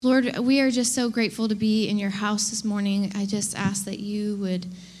Lord, we are just so grateful to be in your house this morning. I just ask that you would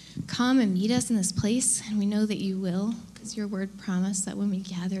come and meet us in this place, and we know that you will, because your word promised that when we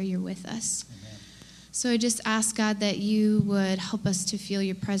gather, you're with us. Amen. So I just ask, God, that you would help us to feel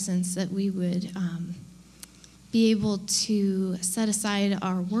your presence, that we would be able to set aside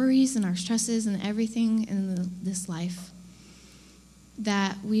our worries and our stresses and everything in this life,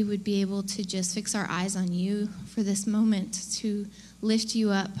 that we would be able to just fix our eyes on you for this moment, to lift you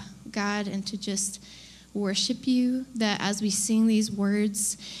up, God, and to just worship you, that as we sing these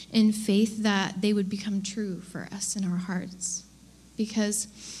words in faith, that they would become true for us in our hearts. Because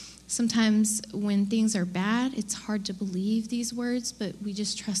sometimes when things are bad, it's hard to believe these words, but we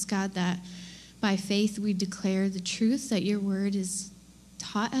just trust, God, that by faith we declare the truth that your word has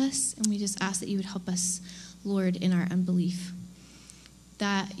taught us, and we just ask that you would help us, Lord, in our unbelief,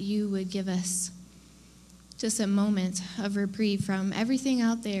 that you would give us just a moment of reprieve from everything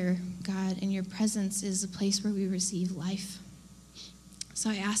out there, God, and your presence is a place where we receive life.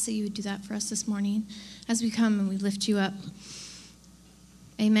 So I ask that you would do that for us this morning as we come and we lift you up.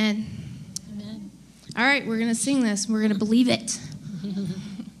 Amen. Amen. All right, we're going to sing this. We're going to believe it.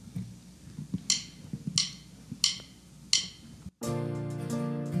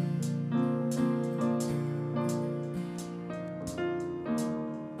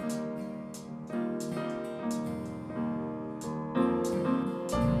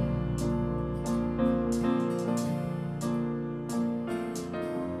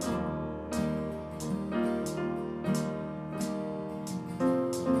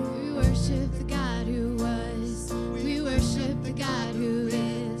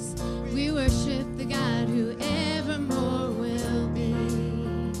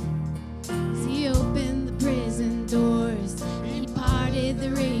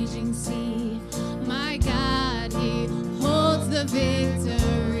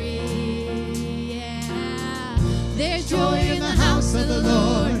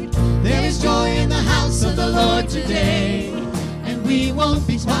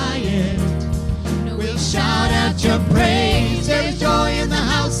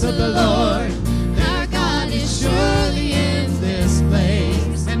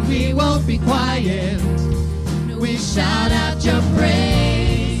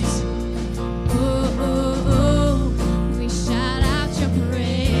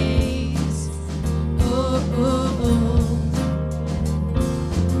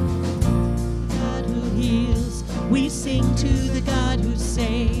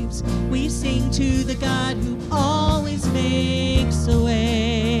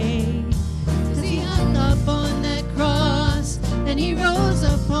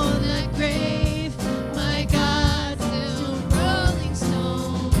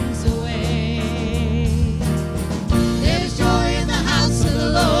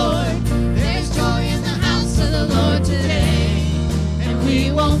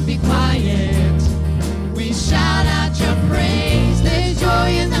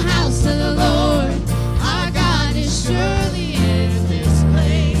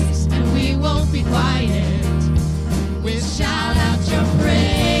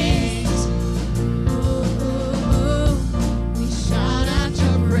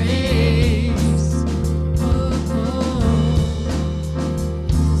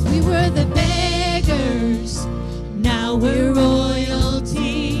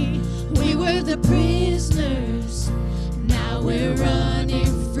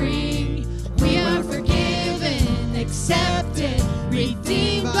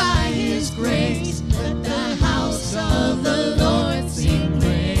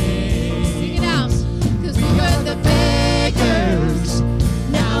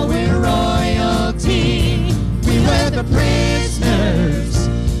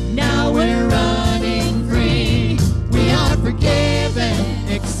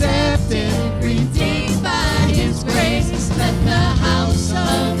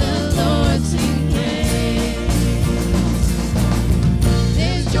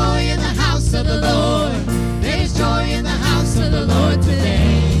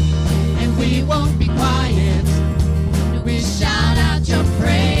 Shout out your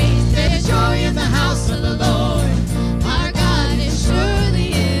praise. There's joy in the house of the Lord. Our God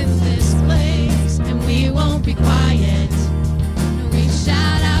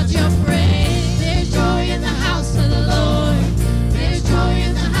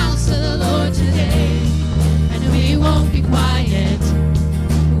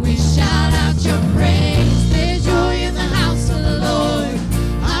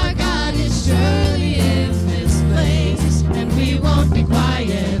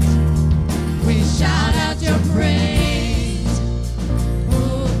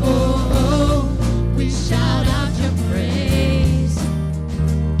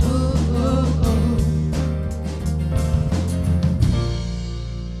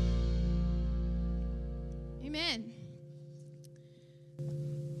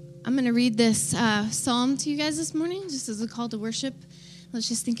I'm going to read this psalm to you guys this morning, just as a call to worship. Let's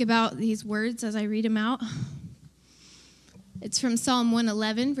just think about these words as I read them out. It's from Psalm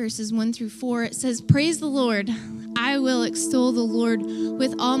 111, verses 1 through 4. It says, "Praise the Lord. I will extol the Lord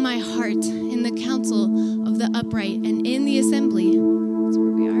with all my heart in the council of the upright and in the assembly." That's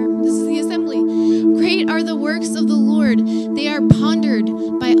where we are. This is the assembly. "Great are the works of the Lord. They are pondered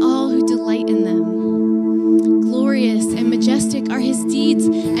by all who delight in them. Glorious and majestic are his deeds,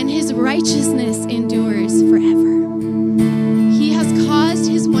 and his righteousness endures forever. He has caused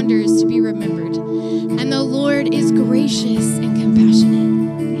his wonders to be remembered, and the Lord is gracious and compassionate."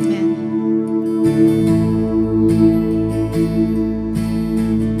 Amen.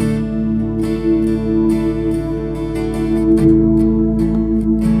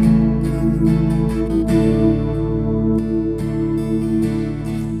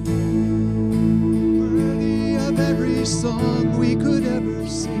 Song we could ever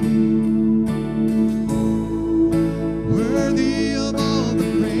sing, worthy of all the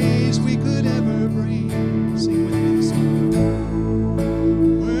praise we could ever bring. Sing with me this morning.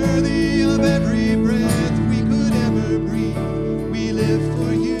 Worthy of every breath we could ever breathe. We live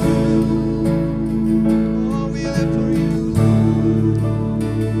for you. Oh, we live for you.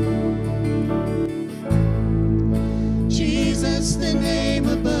 Jesus, the name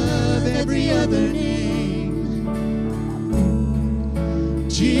above every other name.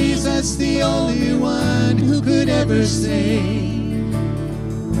 Jesus, the only one who could ever save.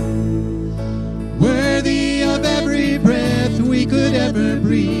 Worthy of every breath we could ever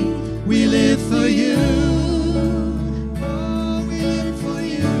breathe. We live for you. Oh, we live for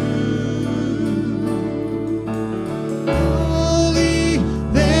you. Holy,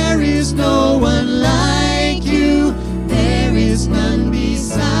 there is no one like you. There is none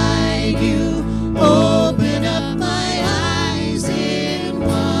beside you. Open up my eyes in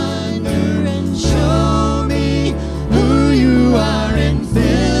wonder and show me who you are, and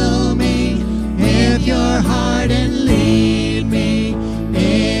fill me with your heart and lead me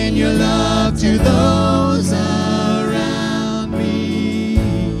in your love to those around me.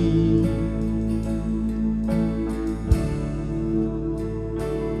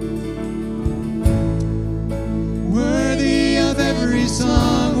 Worthy of every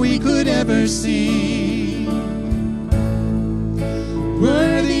song we could ever sing,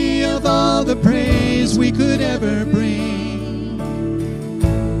 worthy of all the praise we could ever bring,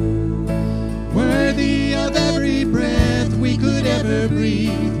 worthy of every breath we could ever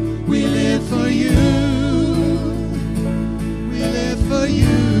breathe. We live for you. We live for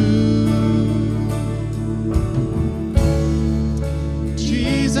you.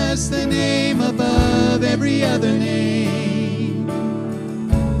 Jesus, the name above every other name.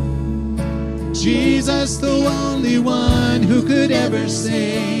 Jesus, the only one who could ever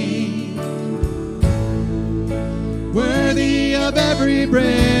save. Worthy of every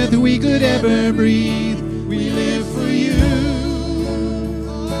breath we could ever breathe. We live for you.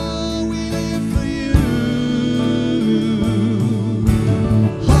 Oh, we live for you.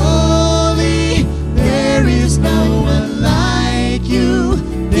 Holy, there is no one like you.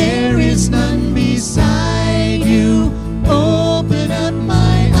 There is none beside you. Open up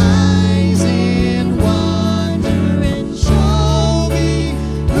my eyes in wonder and show me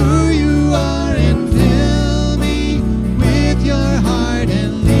who you are, and fill me with your heart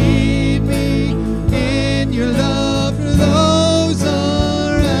and lead me in your love for those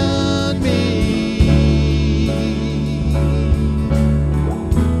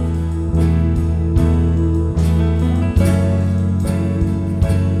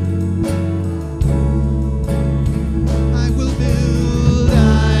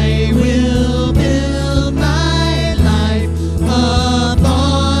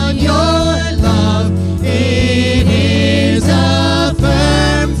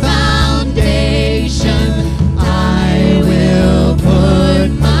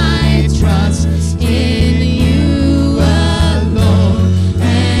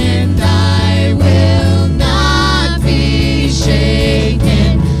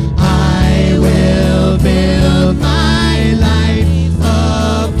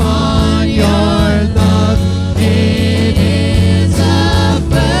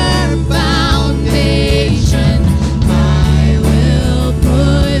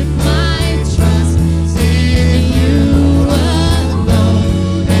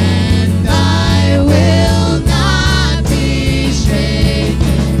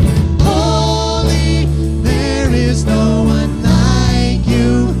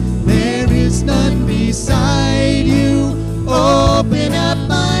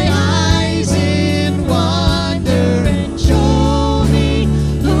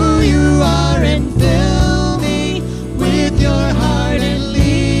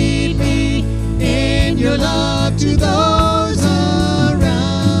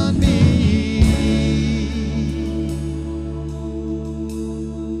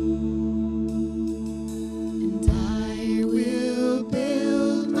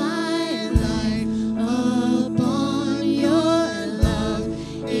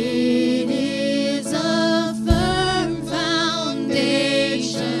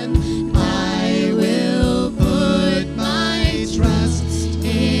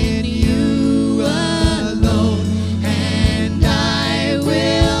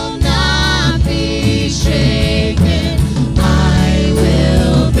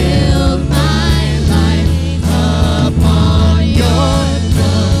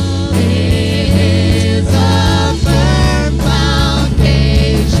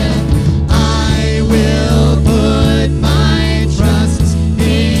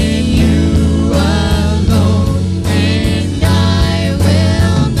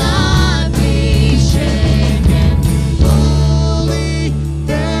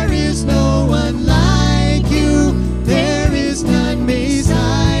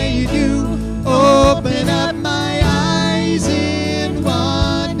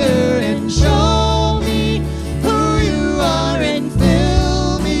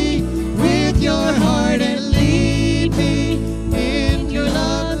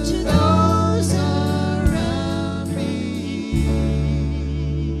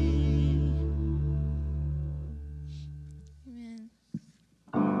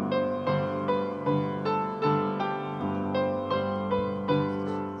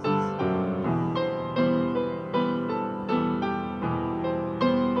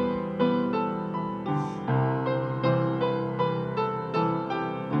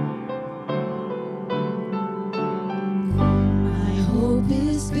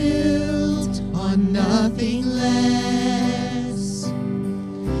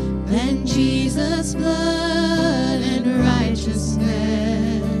Jesus' blood and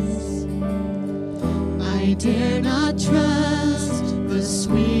righteousness. I dare not trust the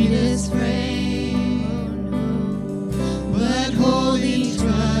sweetest frame, but wholly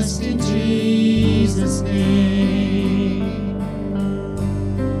trust in Jesus' name.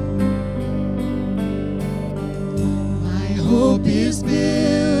 My hope is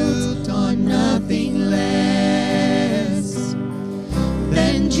built on nothing less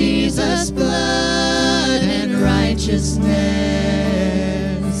than Jesus' blood and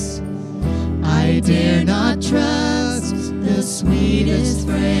righteousness. I dare not trust the sweetest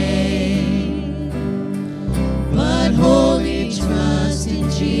frame, but wholly trust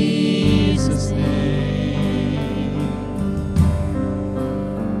in Jesus' name.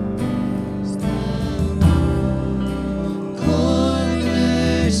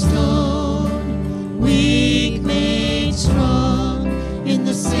 Cornerstone, weak made strong in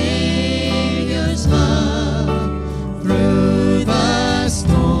the Savior's love. Through the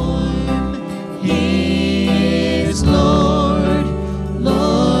storm, He is Lord,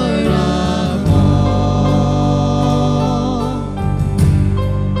 Lord of all.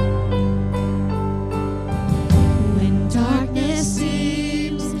 When darkness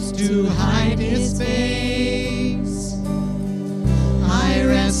seems to hide His face, I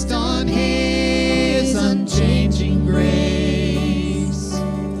rest on His unchanging grace.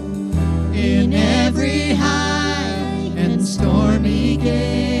 In every high and stormy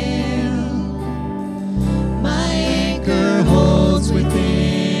gale, my anchor holds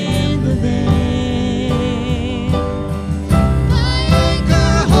within the veil. My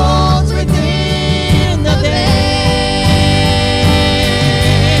anchor holds within the veil.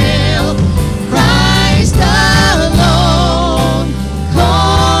 Christ alone,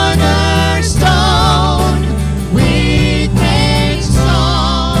 cornerstone, weak made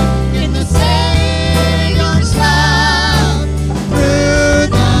strong in the Savior's love. Through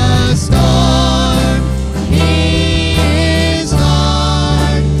the storm, He is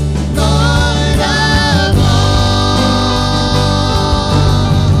Lord, Lord of all.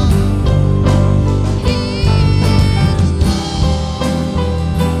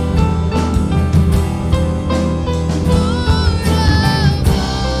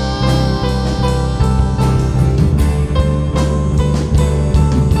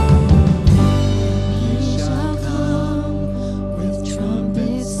 He shall come with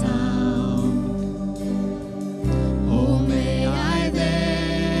trumpet sound. Oh, may I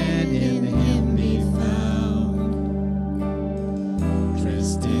then in Him be found,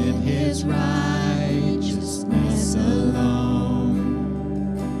 dressed in His righteousness alone,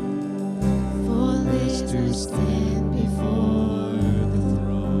 for this to stand before the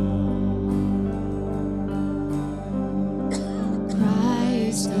throne.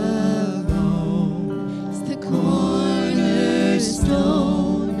 Christ alone is the cornerstone,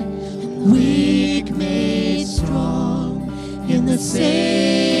 and weak made strong in the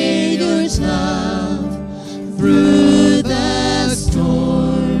Savior's love. Through the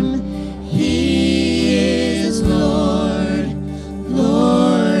storm, He is Lord,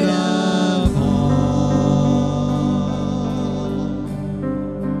 Lord of all.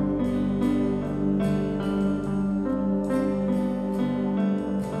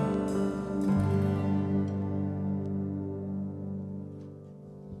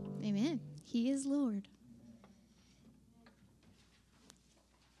 Amen. He is Lord.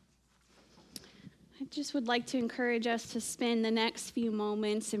 I just would like to encourage us to spend the next few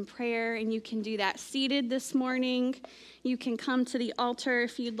moments in prayer, and you can do that seated this morning. You can come to the altar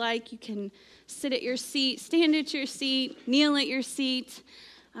if you'd like. You can sit at your seat, stand at your seat, kneel at your seat.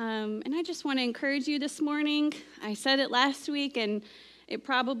 And I just want to encourage you this morning. I said it last week, and it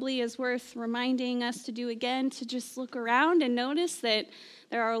probably is worth reminding us to do again, to just look around and notice that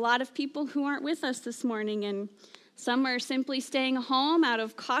there are a lot of people who aren't with us this morning, and some are simply staying home out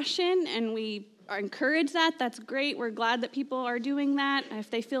of caution, and we encourage that. That's great. We're glad that people are doing that if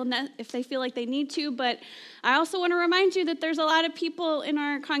they feel like they need to. But I also want to remind you that there's a lot of people in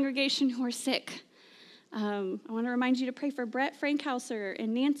our congregation who are sick. I want to remind you to pray for Brett Frankhauser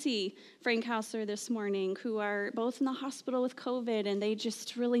and Nancy Frankhauser this morning, who are both in the hospital with COVID, and they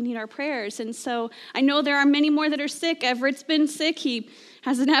just really need our prayers. And so I know there are many more that are sick. Everett's been sick. He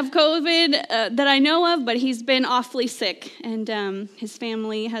hasn't had COVID that I know of, but he's been awfully sick, and his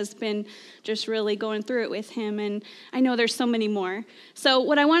family has been just really going through it with him, and I know there's so many more. So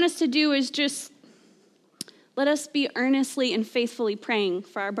what I want us to do is just let us be earnestly and faithfully praying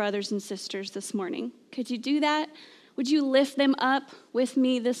for our brothers and sisters this morning. Could you do that? Would you lift them up with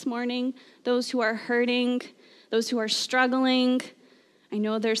me this morning? Those who are hurting, those who are struggling. I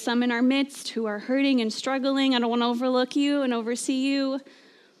know there's some in our midst who are hurting and struggling. I don't want to overlook you and oversee you.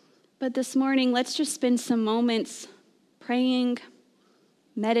 But this morning, let's just spend some moments praying,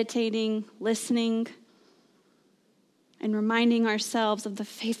 meditating, listening, and reminding ourselves of the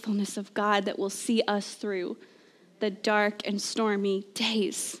faithfulness of God that will see us through the dark and stormy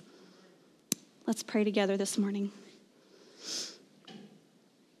days. Let's pray together this morning.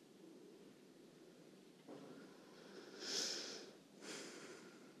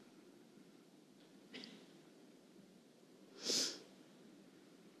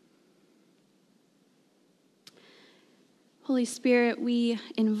 Holy Spirit, we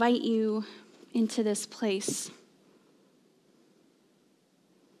invite you into this place.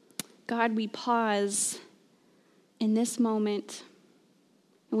 God, we pause in this moment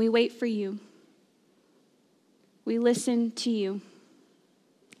and we wait for you. We listen to you.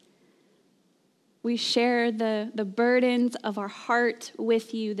 We share the burdens of our heart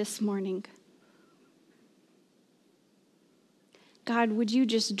with you this morning. God, would you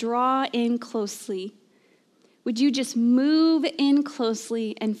just draw in closely? Would you just move in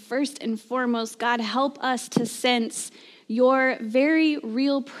closely? And first and foremost, God, help us to sense your very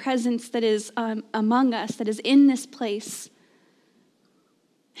real presence that is among us, that is in this place.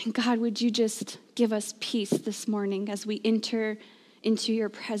 And God, would you just give us peace this morning as we enter into your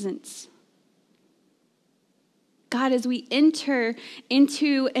presence? God, as we enter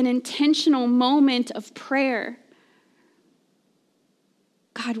into an intentional moment of prayer,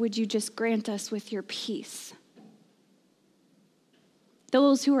 God, would you just grant us with your peace?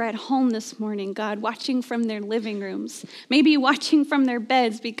 Those who are at home this morning, God, watching from their living rooms, maybe watching from their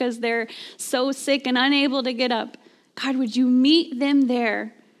beds because they're so sick and unable to get up, God, would you meet them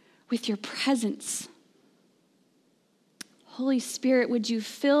there with your presence? Holy Spirit, would you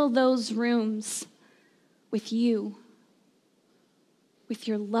fill those rooms with you, with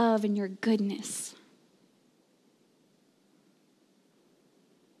your love and your goodness?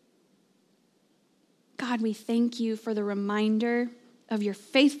 God, we thank you for the reminder of your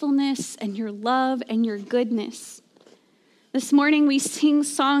faithfulness and your love and your goodness. This morning we sing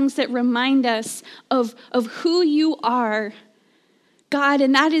songs that remind us of who you are, God,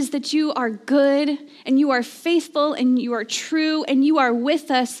 and that is that you are good and you are faithful and you are true and you are with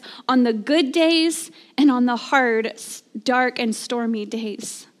us on the good days and on the hard, dark, and stormy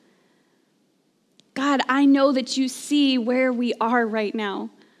days. God, I know that you see where we are right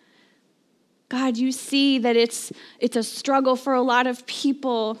now. God, you see that it's a struggle for a lot of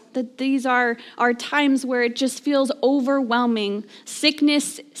people, that these are times where it just feels overwhelming.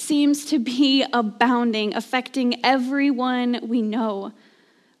 Sickness seems to be abounding, affecting everyone we know.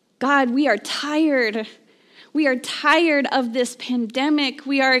 God, we are tired. We are tired of this pandemic.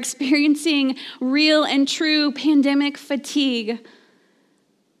 We are experiencing real and true pandemic fatigue.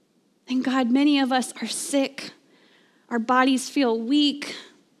 And God, many of us are sick. Our bodies feel weak.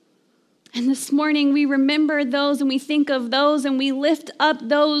 And this morning we remember those and we think of those and we lift up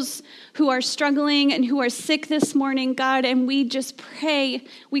those who are struggling and who are sick this morning, God, and we just pray,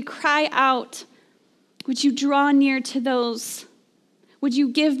 we cry out, would you draw near to those? Would you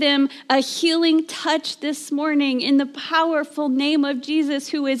give them a healing touch this morning in the powerful name of Jesus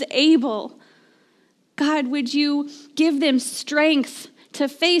who is able? God, would you give them strength to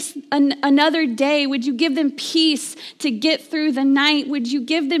face another day? Would you give them peace to get through the night? Would you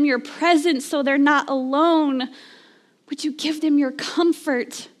give them your presence so they're not alone? Would you give them your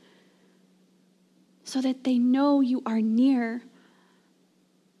comfort so that they know you are near?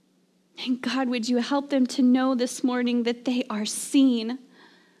 And God, would you help them to know this morning that they are seen,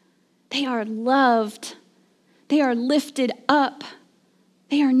 they are loved, they are lifted up,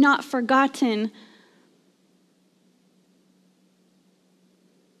 they are not forgotten.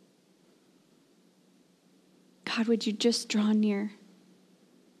 God, would you just draw near?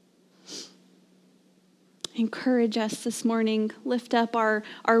 Encourage us this morning. Lift up our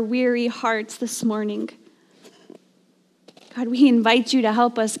weary hearts this morning. God, we invite you to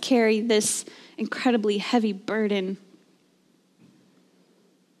help us carry this incredibly heavy burden.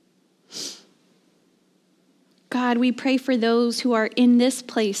 God, we pray for those who are in this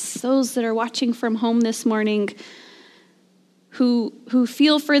place, those that are watching from home this morning, who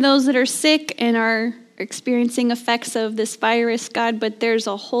feel for those that are sick and are experiencing effects of this virus, God, but there's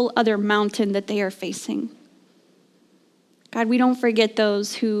a whole other mountain that they are facing. God, we don't forget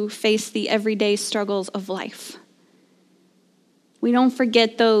those who face the everyday struggles of life. We don't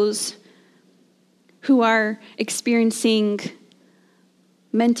forget those who are experiencing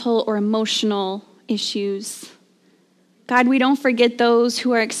mental or emotional issues. God, we don't forget those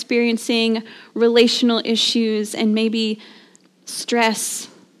who are experiencing relational issues and maybe stress.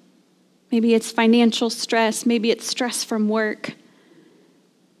 Maybe it's financial stress. Maybe it's stress from work.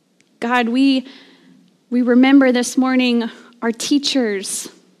 God, we remember this morning our teachers,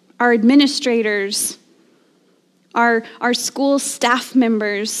 our administrators, our school staff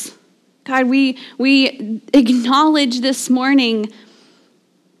members. God, we acknowledge this morning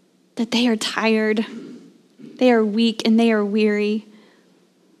that they are tired, they are weak, and they are weary.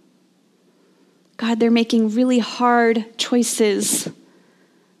 God, they're making really hard choices.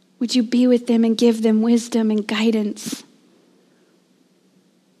 Would you be with them and give them wisdom and guidance?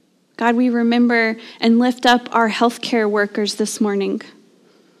 God, we remember and lift up our healthcare workers this morning.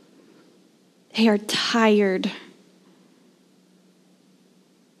 They are tired.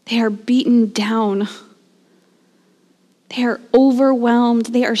 They are beaten down. They are overwhelmed.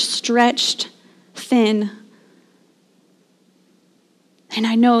 They are stretched thin. And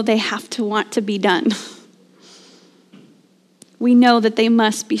I know they have to want to be done. We know that they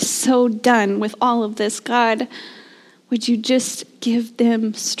must be so done with all of this. God, would you just give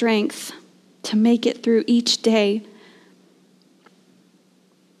them strength to make it through each day?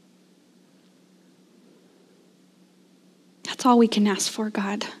 That's all we can ask for,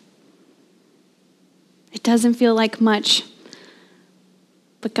 God. It doesn't feel like much,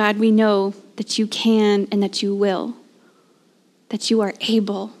 but God, we know that you can and that you will, that you are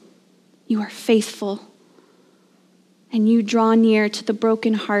able, you are faithful, and you draw near to the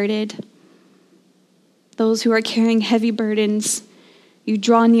brokenhearted, those who are carrying heavy burdens. You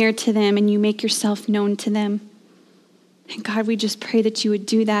draw near to them and you make yourself known to them. And God, we just pray that you would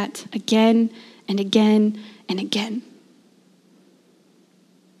do that again and again and again.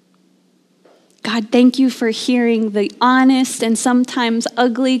 God, thank you for hearing the honest and sometimes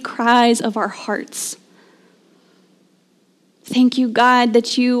ugly cries of our hearts. Thank you, God,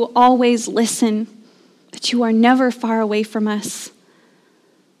 that you always listen, that you are never far away from us.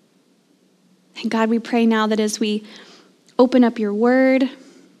 And God, we pray now that as we open up your word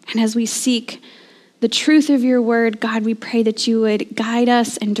and as we seek the truth of your word, God, we pray that you would guide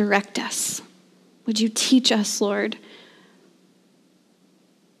us and direct us. Would you teach us, Lord?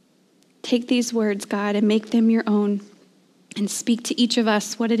 Take these words, God, and make them your own and speak to each of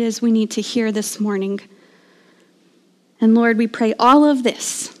us what it is we need to hear this morning. And Lord, we pray all of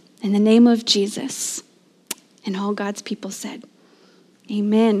this in the name of Jesus. And all God's people said,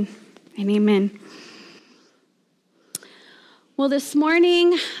 amen and amen. Well, this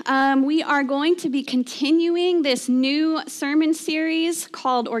morning, we are going to be continuing this new sermon series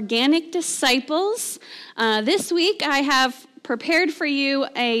called Organic Disciples. This week, I have prepared for you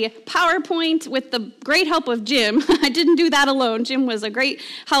a PowerPoint with the great help of Jim. I didn't do that alone. Jim was a great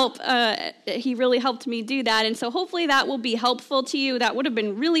help. He really helped me do that. And so hopefully that will be helpful to you. That would have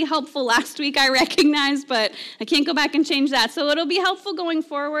been really helpful last week, I recognize, but I can't go back and change that. So it'll be helpful going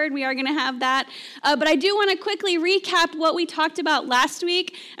forward. We are going to have that. But I do want to quickly recap what we talked about last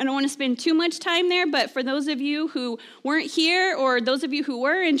week. I don't want to spend too much time there, but for those of you who weren't here or those of you who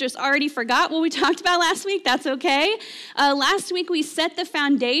were and just already forgot what we talked about last week, that's okay. Last week, we set the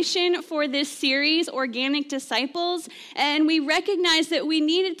foundation for this series, Organic Disciples, and we recognized that we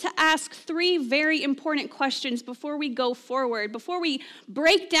needed to ask three very important questions before we go forward. Before we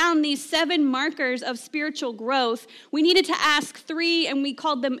break down these 7 markers of spiritual growth, we needed to ask 3, and we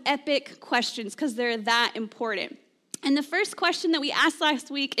called them epic questions because they're that important. And the first question that we asked last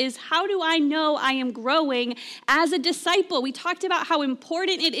week is, how do I know I am growing as a disciple? We talked about how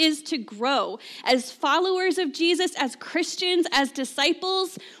important it is to grow. As followers of Jesus, as Christians, as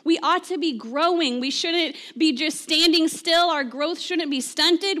disciples, we ought to be growing. We shouldn't be just standing still. Our growth shouldn't be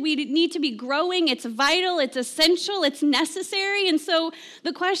stunted. We need to be growing. It's vital. It's essential. It's necessary. And so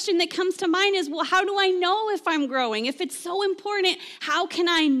the question that comes to mind is, well, how do I know if I'm growing? If it's so important, how can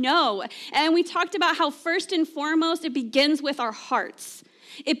I know? And we talked about how first and foremost, it begins with our hearts.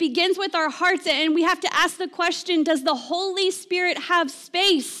 It begins with our hearts, and we have to ask the question, does the Holy Spirit have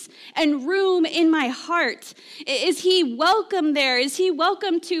space and room in my heart? Is he welcome there? Is he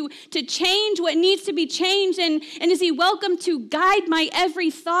welcome to change what needs to be changed? And is he welcome to guide my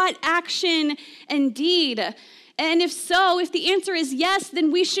every thought, action, and deed? And if so, if the answer is yes,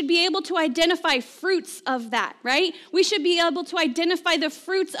 then we should be able to identify fruits of that, right? We should be able to identify the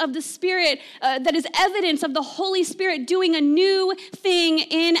fruits of the Spirit that is evidence of the Holy Spirit doing a new thing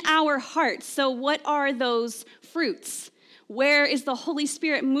in our hearts. So what are those fruits? Where is the Holy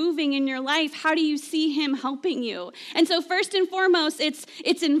Spirit moving in your life? How do you see him helping you? And so first and foremost,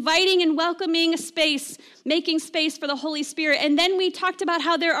 it's inviting and welcoming a space, making space for the Holy Spirit. And then we talked about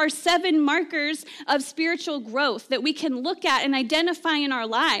how there are 7 markers of spiritual growth that we can look at and identify in our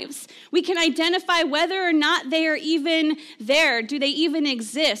lives. We can identify whether or not they are even there. Do they even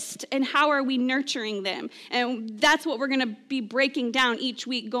exist? And how are we nurturing them? And that's what we're going to be breaking down each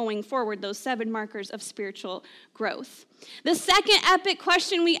week going forward, those 7 markers of spiritual growth. The second epic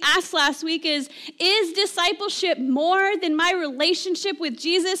question we asked last week is discipleship more than my relationship with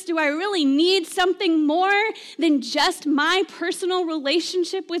Jesus? Do I really need something more than just my personal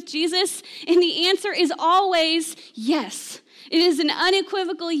relationship with Jesus? And the answer is always yes. It is an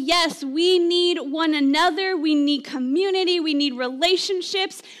unequivocal yes. We need one another. We need community. We need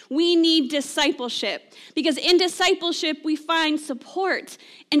relationships. We need discipleship. Because in discipleship, we find support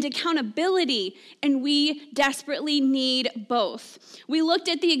and accountability, and we desperately need both. We looked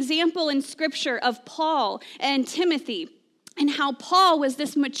at the example in Scripture of Paul and Timothy, and how Paul was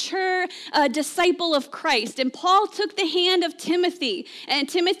this mature disciple of Christ. And Paul took the hand of Timothy. And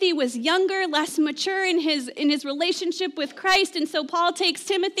Timothy was younger, less mature in his relationship with Christ. And so Paul takes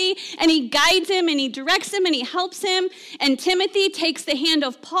Timothy and he guides him and he directs him and he helps him. And Timothy takes the hand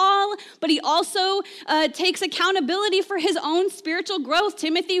of Paul, but he also takes accountability for his own spiritual growth.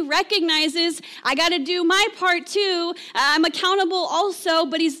 Timothy recognizes, I got to do my part too. I'm accountable also,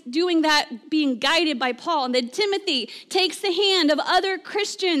 but he's doing that being guided by Paul. And then Timothy takes the hand of other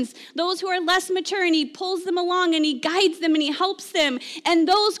Christians, those who are less mature, and he pulls them along and he guides them and he helps them. And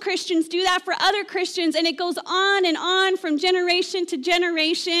those Christians do that for other Christians, and it goes on and on from generation to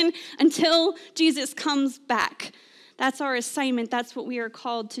generation until Jesus comes back. That's our assignment. That's what we are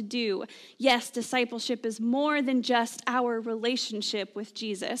called to do. Yes, discipleship is more than just our relationship with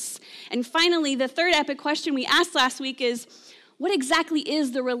Jesus. And finally, the third epic question we asked last week is, what exactly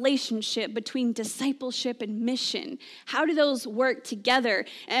is the relationship between discipleship and mission? How do those work together?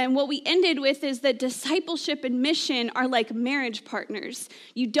 And what we ended with is that discipleship and mission are like marriage partners.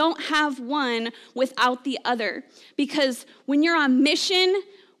 You don't have one without the other. Because when you're on mission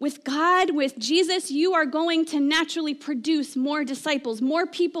with God, with Jesus, you are going to naturally produce more disciples. More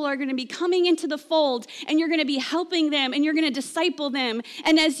people are going to be coming into the fold, and you're going to be helping them, and you're going to disciple them.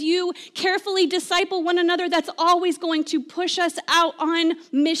 And as you carefully disciple one another, that's always going to push us out on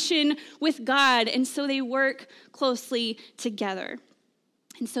mission with God. And so they work closely together.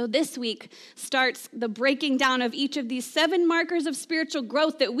 And so this week starts the breaking down of each of these 7 markers of spiritual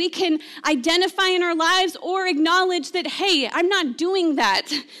growth that we can identify in our lives or acknowledge that, hey, I'm not doing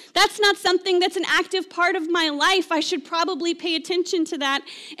that. That's not something that's an active part of my life. I should probably pay attention to that,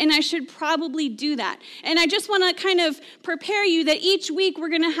 and I should probably do that. And I just want to kind of prepare you that each week we're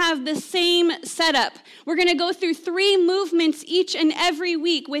going to have the same setup. We're going to go through 3 movements each and every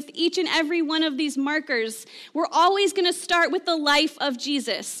week with each and every one of these markers. We're always going to start with the life of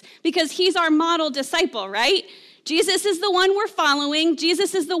Jesus, because he's our model disciple, right? Jesus is the one we're following.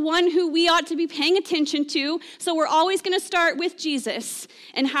 Jesus is the one who we ought to be paying attention to. So we're always going to start with Jesus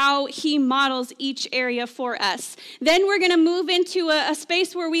and how he models each area for us. Then we're going to move into a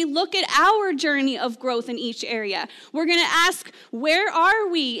space where we look at our journey of growth in each area. We're going to ask, where are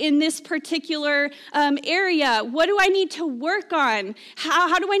we in this particular area? What do I need to work on?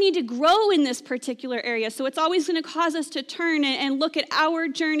 How do I need to grow in this particular area? So it's always going to cause us to turn and look at our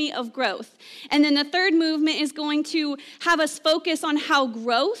journey of growth. And then the third movement is going to have us focus on how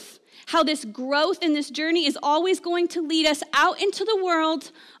this growth in this journey is always going to lead us out into the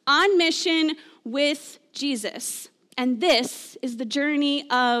world on mission with Jesus. And this is the journey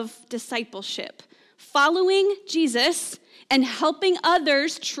of discipleship. Following Jesus and helping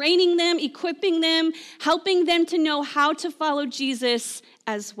others, training them, equipping them, helping them to know how to follow Jesus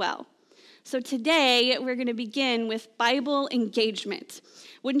as well. So today, we're going to begin with Bible engagement.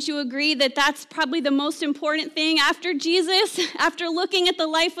 Wouldn't you agree that that's probably the most important thing after Jesus, after looking at the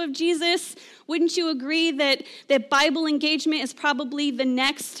life of Jesus? Wouldn't you agree that Bible engagement is probably the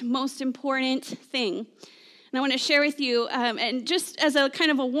next most important thing? And I want to share with you, and just as a kind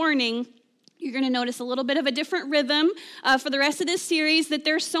of a warning, you're going to notice a little bit of a different rhythm for the rest of this series, that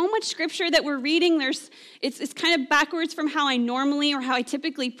there's so much scripture that we're reading. It's kind of backwards from how I normally or how I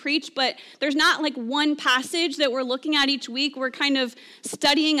typically preach, but there's not like one passage that we're looking at each week. We're kind of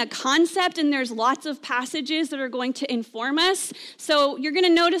studying a concept, and there's lots of passages that are going to inform us. So you're going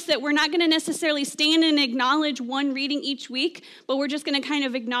to notice that we're not going to necessarily stand and acknowledge one reading each week, but we're just going to kind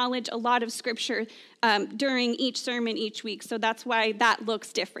of acknowledge a lot of scripture during each sermon each week. So that's why that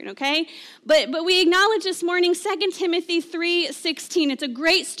looks different, okay? But we acknowledge this morning 2 Timothy 3:16. It's a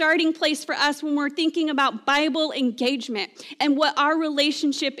great starting place for us when we're thinking about Bible engagement and what our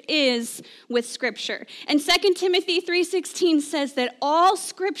relationship is with Scripture. And 2 Timothy 3:16 says that all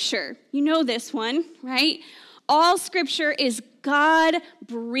Scripture, you know this one, right? All Scripture is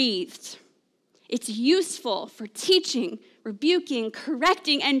God-breathed. It's useful for teaching, rebuking,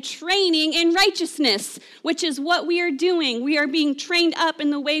 correcting, and training in righteousness, which is what we are doing. We are being trained up in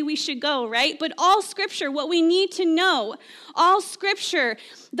the way we should go, right? But all Scripture, what we need to know, all Scripture,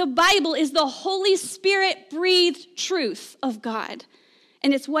 the Bible is the Holy Spirit-breathed truth of God.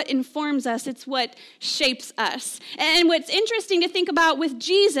 And it's what informs us. It's what shapes us. And what's interesting to think about with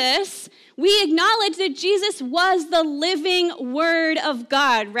Jesus, we acknowledge that Jesus was the living Word of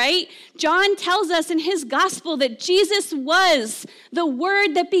God, right? John tells us in his gospel that Jesus was the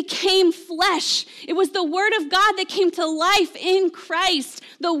Word that became flesh. It was the Word of God that came to life in Christ.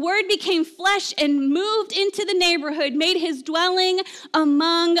 The Word became flesh and moved into the neighborhood, made his dwelling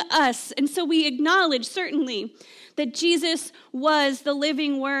among us. And so we acknowledge, certainly, that Jesus was the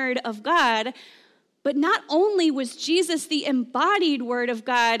living Word of God. But not only was Jesus the embodied Word of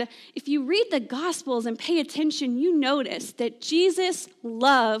God, if you read the Gospels and pay attention, you notice that Jesus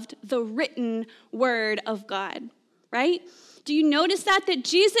loved the written Word of God, right? Do you notice that? That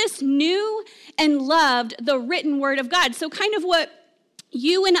Jesus knew and loved the written Word of God. So kind of what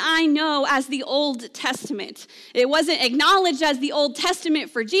you and I know as the Old Testament. It wasn't acknowledged as the Old Testament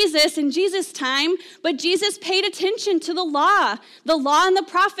for Jesus in Jesus' time, but Jesus paid attention to the law. The law and the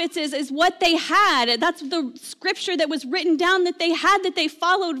prophets is what they had. That's the scripture that was written down that they had, that they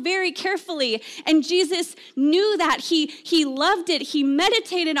followed very carefully. And Jesus knew that. He loved it. He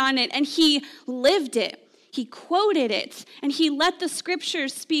meditated on it, and he lived it. He quoted it, and he let the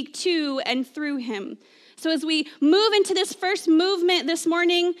scriptures speak to and through him. So as we move into this first movement this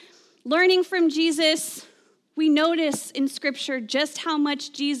morning, learning from Jesus, we notice in Scripture just how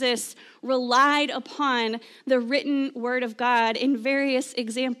much Jesus relied upon the written Word of God in various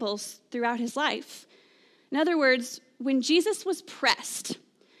examples throughout his life. In other words, when Jesus was pressed,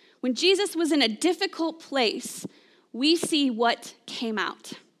 when Jesus was in a difficult place, we see what came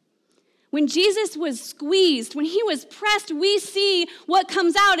out. When Jesus was squeezed, when he was pressed, we see what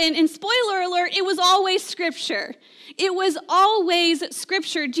comes out. And spoiler alert, it was always Scripture. It was always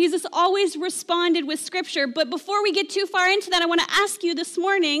Scripture. Jesus always responded with Scripture. But before we get too far into that, I want to ask you this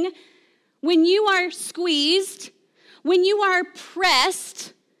morning, when you are squeezed, when you are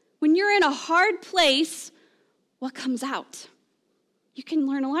pressed, when you're in a hard place, what comes out? You can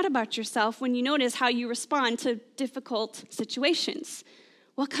learn a lot about yourself when you notice how you respond to difficult situations.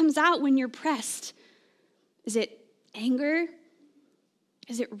 What comes out when you're pressed? Is it anger?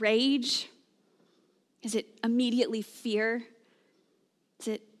 Is it rage? Is it immediately fear? Is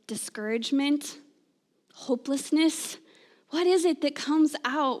it discouragement? Hopelessness? What is it that comes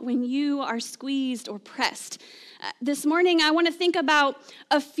out when you are squeezed or pressed? This morning, I want to think about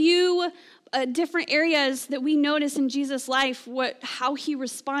a few different areas that we notice in Jesus' life, how he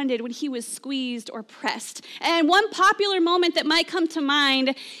responded when he was squeezed or pressed. And one popular moment that might come to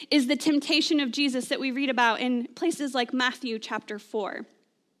mind is the temptation of Jesus that we read about in places like Matthew chapter 4.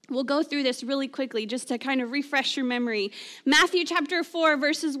 We'll go through this really quickly just to kind of refresh your memory. Matthew chapter 4,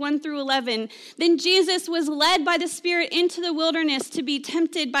 verses 1 through 11. Then Jesus was led by the Spirit into the wilderness to be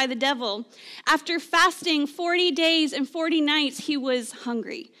tempted by the devil. After fasting 40 days and 40 nights, he was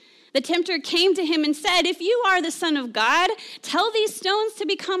hungry. The tempter came to him and said, "If you are the Son of God, tell these stones to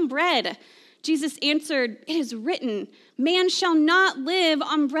become bread." Jesus answered, "It is written, man shall not live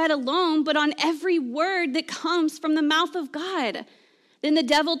on bread alone, but on every word that comes from the mouth of God." Then the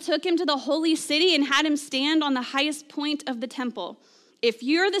devil took him to the holy city and had him stand on the highest point of the temple. "If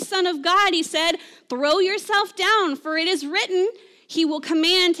you're the Son of God," he said, "throw yourself down, for it is written, he will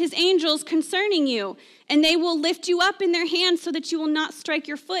command his angels concerning you, and they will lift you up in their hands so that you will not strike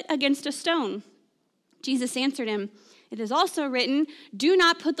your foot against a stone." Jesus answered him, "It is also written, do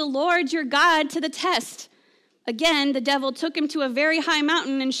not put the Lord your God to the test." Again, the devil took him to a very high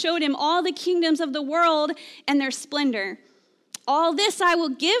mountain and showed him all the kingdoms of the world and their splendor. "All this I will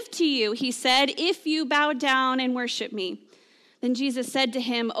give to you," he said, "if you bow down and worship me." Then Jesus said to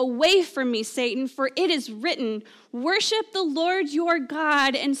him, "Away from me, Satan, for it is written, worship the Lord your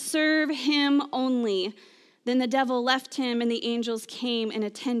God and serve him only." Then the devil left him, and the angels came and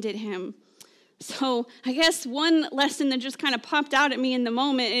attended him. So I guess one lesson that just kind of popped out at me in the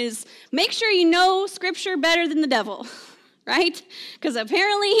moment is make sure you know Scripture better than the devil. right? Because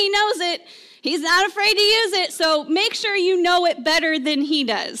apparently he knows it. He's not afraid to use it, so make sure you know it better than he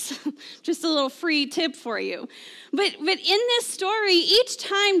does. Just a little free tip for you. But in this story, each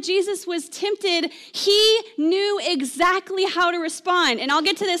time Jesus was tempted, he knew exactly how to respond. And I'll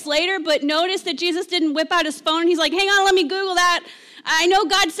get to this later, but notice that Jesus didn't whip out his phone and he's like, hang on, let me Google that. I know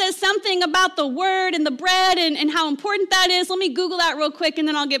God says something about the word and the bread and how important that is. Let me Google that real quick and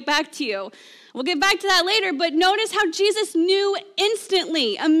then I'll get back to you. We'll get back to that later, but notice how Jesus knew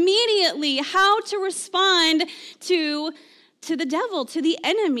instantly, immediately, how to respond to the devil, to the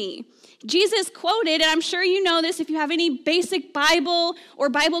enemy. Jesus quoted, and I'm sure you know this, if you have any basic Bible or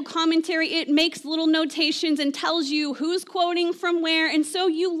Bible commentary, it makes little notations and tells you who's quoting from where, and so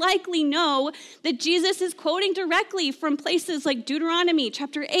you likely know that Jesus is quoting directly from places like Deuteronomy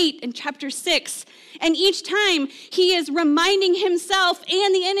chapter 8 and chapter 6. And each time he is reminding himself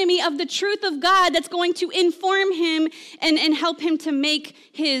and the enemy of the truth of God that's going to inform him and help him to make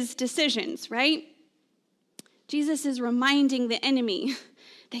his decisions, right? Jesus is reminding the enemy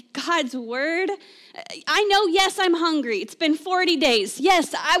that God's word, I know, yes, I'm hungry. It's been 40 days.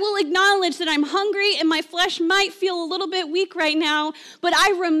 Yes, I will acknowledge that I'm hungry and my flesh might feel a little bit weak right now, but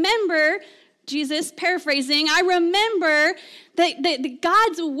I remember, Jesus paraphrasing, I remember that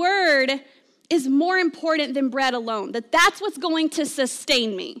God's word is more important than bread alone, that's what's going to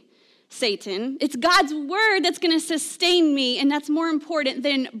sustain me, Satan. It's God's word that's going to sustain me, and that's more important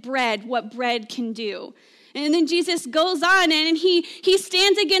than bread, what bread can do. And then Jesus goes on and he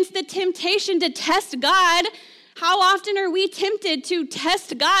stands against the temptation to test God. How often are we tempted to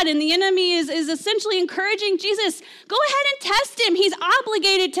test God? And the enemy is essentially encouraging Jesus, go ahead and test him. He's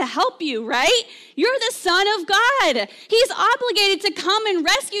obligated to help you, right? You're the Son of God. He's obligated to come and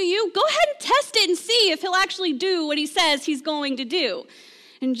rescue you. Go ahead and test it and see if he'll actually do what he says he's going to do.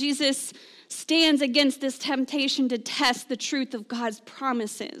 And Jesus stands against this temptation to test the truth of God's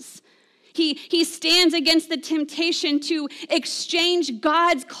promises. He stands against the temptation to exchange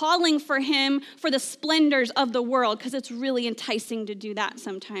God's calling for him for the splendors of the world, because it's really enticing to do that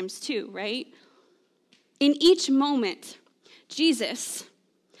sometimes too, right? In each moment, Jesus,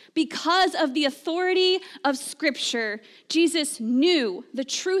 because of the authority of Scripture, Jesus knew the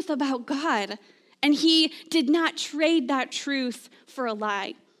truth about God, and he did not trade that truth for a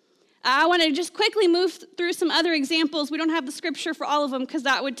lie. I want to just quickly move through some other examples. We don't have the scripture for all of them because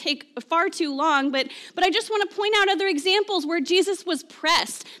that would take far too long, but I just want to point out other examples where Jesus was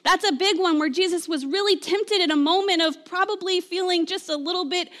pressed. That's a big one, where Jesus was really tempted in a moment of probably feeling just a little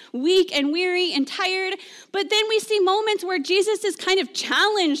bit weak and weary and tired. But then we see moments where Jesus is kind of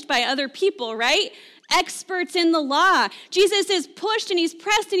challenged by other people, right? Experts in the law. Jesus is pushed and he's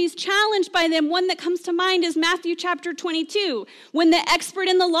pressed and he's challenged by them. One that comes to mind is Matthew chapter 22, when the expert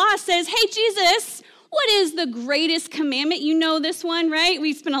in the law says, hey, Jesus, what is the greatest commandment? You know this one, right?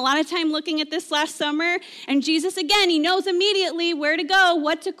 We spent a lot of time looking at this last summer. And Jesus, again, he knows immediately where to go,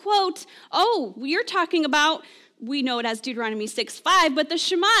 what to quote. Oh, you're talking about, we know it as Deuteronomy 6:5, but the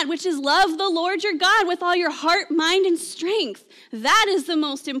Shema, which is love the Lord your God with all your heart, mind, and strength. That is the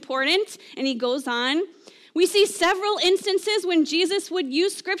most important. And he goes on. We see several instances when Jesus would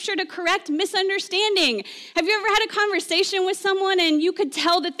use scripture to correct misunderstanding. Have you ever had a conversation with someone and you could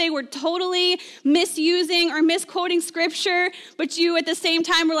tell that they were totally misusing or misquoting scripture, but you at the same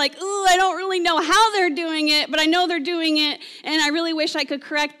time were like, ooh, I don't really know how they're doing it, but I know they're doing it, and I really wish I could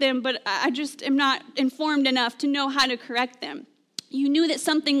correct them, but I just am not informed enough to know how to correct them. You knew that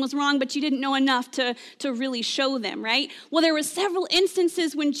something was wrong, but you didn't know enough to really show them, right? Well, there were several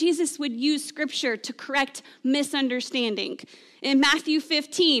instances when Jesus would use scripture to correct misunderstanding. In Matthew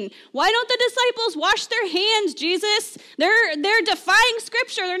 15, why don't the disciples wash their hands, Jesus? They're defying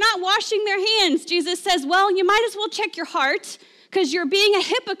scripture. They're not washing their hands. Jesus says, well, you might as well check your heart, because you're being a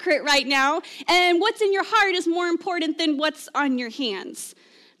hypocrite right now, and what's in your heart is more important than what's on your hands.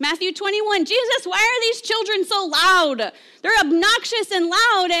 Matthew 21, Jesus, why are these children so loud? They're obnoxious and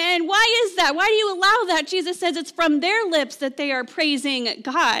loud, and why is that? Why do you allow that? Jesus says it's from their lips that they are praising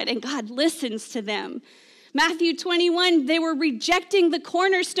God, and God listens to them. Matthew 21, they were rejecting the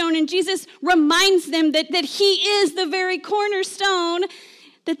cornerstone, and Jesus reminds them that he is the very cornerstone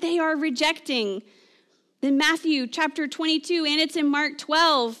that they are rejecting. Then Matthew chapter 22, and it's in Mark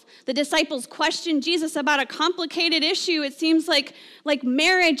 12, the disciples question Jesus about a complicated issue. It seems like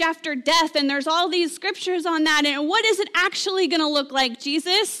marriage after death, and there's all these scriptures on that, and what is it actually going to look like,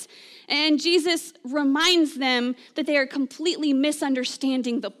 Jesus? And Jesus reminds them that they are completely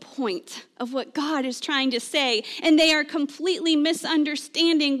misunderstanding the point of what God is trying to say, and they are completely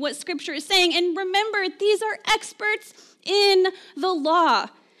misunderstanding what scripture is saying. And remember, these are experts in the law.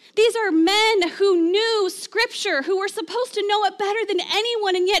 These are men who knew Scripture, who were supposed to know it better than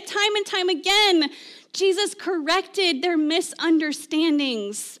anyone, and yet time and time again, Jesus corrected their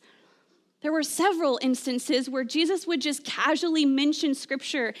misunderstandings. There were several instances where Jesus would just casually mention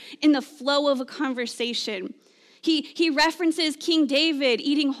Scripture in the flow of a conversation. He references King David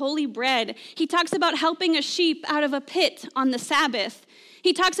eating holy bread. He talks about helping a sheep out of a pit on the Sabbath.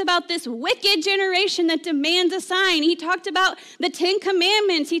 He talks about this wicked generation that demands a sign. He talked about the 10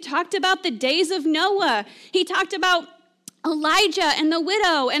 Commandments. He talked about the days of Noah. He talked about Elijah and the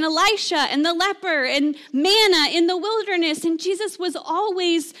widow and Elisha and the leper and manna in the wilderness. And Jesus was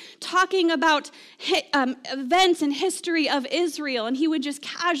always talking about events and history of Israel, and he would just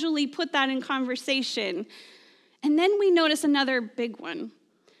casually put that in conversation. And then we notice another big one,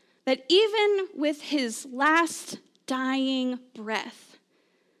 that even with his last dying breath,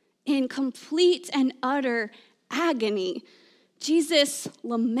 in complete and utter agony, Jesus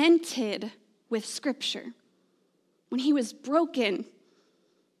lamented with Scripture. When he was broken,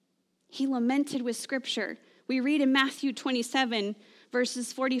 he lamented with Scripture. We read in Matthew 27,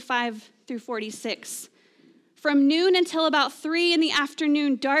 verses 45 through 46. From noon until about 3 in the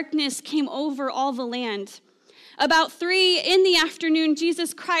afternoon, darkness came over all the land. About 3 in the afternoon,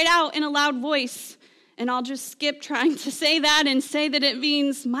 Jesus cried out in a loud voice. And I'll just skip trying to say that and say that it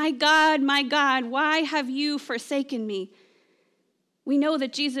means, my God, why have you forsaken me? We know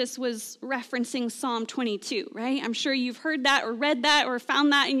that Jesus was referencing Psalm 22, right? I'm sure you've heard that or read that or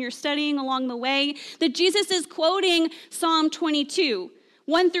found that in your studying along the way, that Jesus is quoting Psalm 22,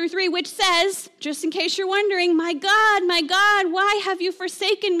 1 through 3, which says, just in case you're wondering, my God, why have you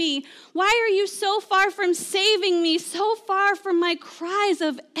forsaken me? Why are you so far from saving me, so far from my cries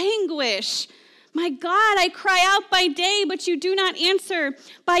of anguish? My God, I cry out by day, but you do not answer.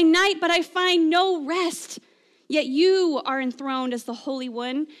 By night, but I find no rest. Yet you are enthroned as the Holy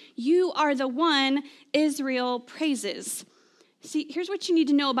One. You are the one Israel praises. See, here's what you need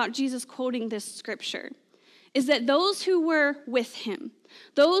to know about Jesus quoting this scripture, is that those who were with him,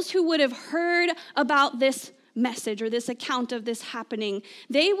 those who would have heard about this message or this account of this happening,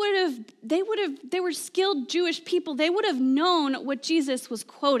 they were skilled Jewish people. They would have known what Jesus was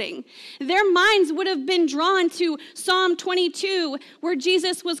quoting. Their minds would have been drawn to Psalm 22, where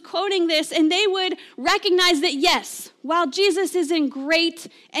Jesus was quoting this, and they would recognize that, yes, while Jesus is in great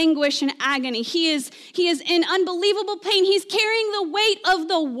anguish and agony, he is in unbelievable pain. He's carrying the weight of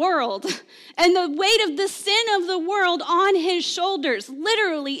the world and the weight of the sin of the world on his shoulders.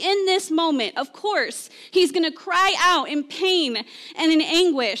 Literally, in this moment, of course, he's going to cry out in pain and in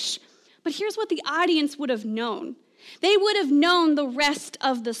anguish. But here's what the audience would have known. They would have known the rest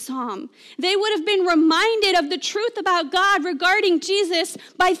of the psalm. They would have been reminded of the truth about God regarding Jesus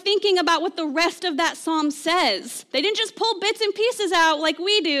by thinking about what the rest of that psalm says. They didn't just pull bits and pieces out like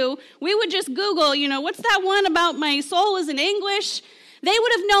we do. We would just Google, what's that one about my soul is in anguish? They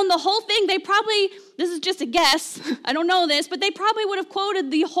would have known the whole thing. This is just a guess, I don't know this, but they probably would have quoted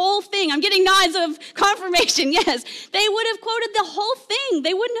the whole thing. I'm getting nods of confirmation, yes. They would have quoted the whole thing.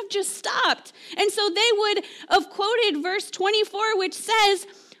 They wouldn't have just stopped. And so they would have quoted verse 24, which says,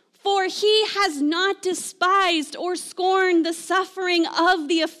 "For he has not despised or scorned the suffering of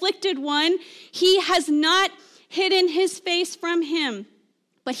the afflicted one. He has not hidden his face from him,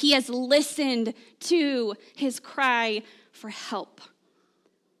 but he has listened to his cry for help."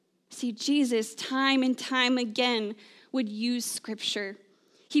 See, Jesus, time and time again, would use Scripture.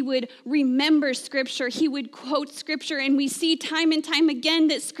 He would remember Scripture. He would quote Scripture. And we see time and time again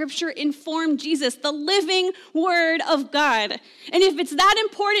that Scripture informed Jesus, the living Word of God. And if it's that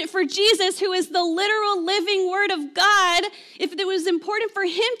important for Jesus, who is the literal living Word of God, if it was important for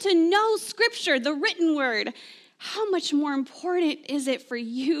him to know Scripture, the written Word, how much more important is it for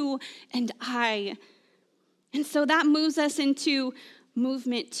you and I? And so that moves us into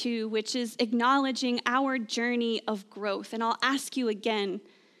movement 2, which is acknowledging our journey of growth. And I'll ask you again,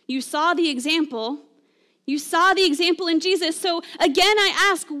 you saw the example in Jesus. So again, I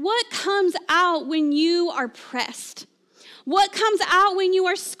ask, what comes out when you are pressed? What comes out when you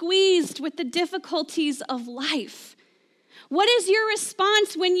are squeezed with the difficulties of life? What is your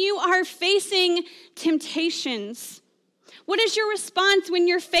response when you are facing temptations? What is your response when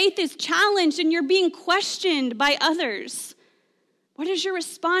your faith is challenged and you're being questioned by others? What is your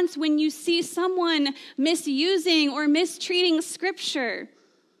response when you see someone misusing or mistreating Scripture?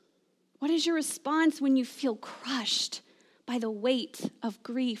 What is your response when you feel crushed by the weight of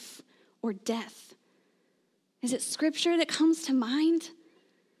grief or death? Is it Scripture that comes to mind?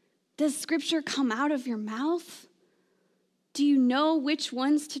 Does Scripture come out of your mouth? Do you know which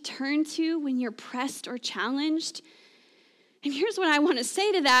ones to turn to when you're pressed or challenged? And here's what I want to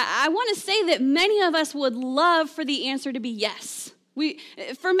say to that. I want to say that many of us would love for the answer to be yes.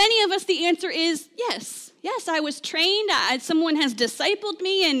 For many of us, the answer is yes. Yes, I was trained. Someone has discipled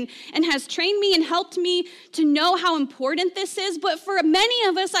me and has trained me and helped me to know how important this is. But for many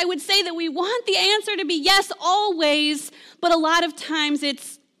of us, I would say that we want the answer to be yes always, but a lot of times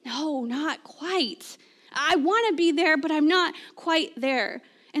it's no, not quite. I want to be there, but I'm not quite there.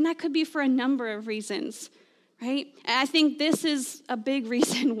 And that could be for a number of reasons, right? And I think this is a big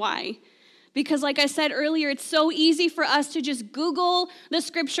reason why. Because like I said earlier, it's so easy for us to just Google the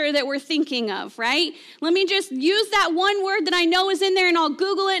scripture that we're thinking of, right? Let me just use that one word that I know is in there and I'll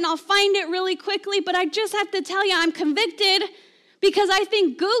Google it and I'll find it really quickly. But I just have to tell you, I'm convicted because I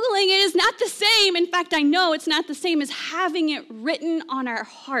think Googling it is not the same. In fact, I know it's not the same as having it written on our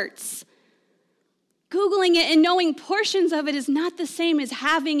hearts. Googling it and knowing portions of it is not the same as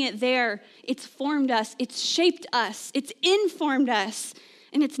having it there. It's formed us, it's shaped us, it's informed us.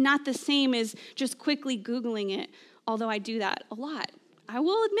 And it's not the same as just quickly Googling it, although I do that a lot. I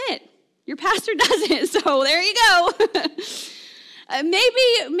will admit, your pastor does it, so there you go. Maybe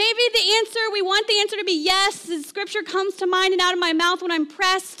the answer, we want the answer to be yes, as scripture comes to mind and out of my mouth when I'm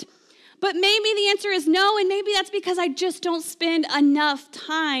pressed. But maybe the answer is no, and maybe that's because I just don't spend enough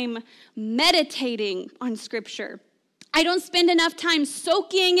time meditating on scripture. I don't spend enough time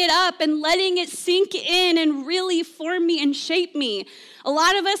soaking it up and letting it sink in and really form me and shape me. A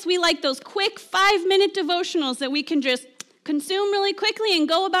lot of us, we like those quick 5-minute devotionals that we can just consume really quickly and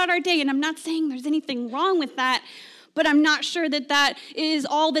go about our day. And I'm not saying there's anything wrong with that, but I'm not sure that that is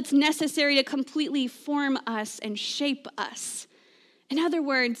all that's necessary to completely form us and shape us. In other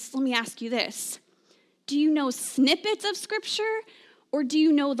words, let me ask you this. Do you know snippets of Scripture, or do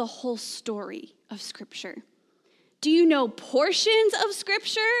you know the whole story of Scripture? Do you know portions of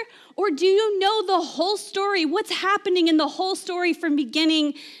Scripture, or do you know the whole story? What's happening in the whole story from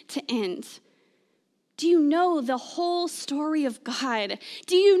beginning to end? Do you know the whole story of God?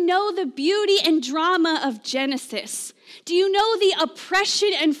 Do you know the beauty and drama of Genesis? Do you know the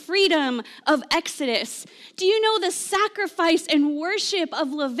oppression and freedom of Exodus? Do you know the sacrifice and worship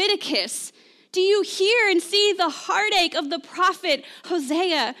of Leviticus? Do you hear and see the heartache of the prophet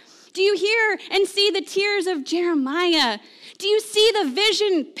Hosea? Do you hear and see the tears of Jeremiah? Do you see the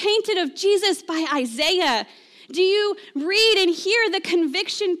vision painted of Jesus by Isaiah? Do you read and hear the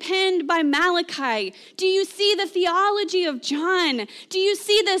conviction penned by Malachi? Do you see the theology of John? Do you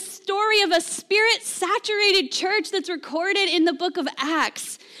see the story of a spirit-saturated church that's recorded in the book of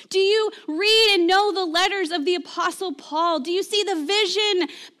Acts? Do you read and know the letters of the Apostle Paul? Do you see the vision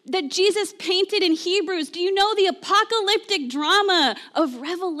that Jesus painted in Hebrews? Do you know the apocalyptic drama of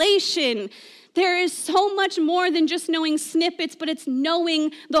Revelation? There is so much more than just knowing snippets, but it's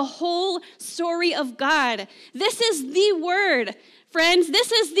knowing the whole story of God. This is the word, friends.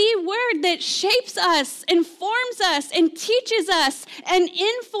 This is the word that shapes us, informs us, and teaches us, and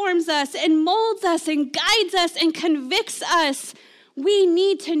informs us, and molds us, and guides us, and convicts us. We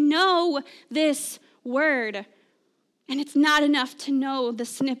need to know this word. And it's not enough to know the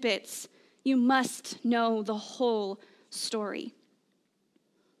snippets. You must know the whole story.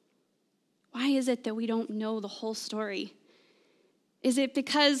 Why is it that we don't know the whole story? Is it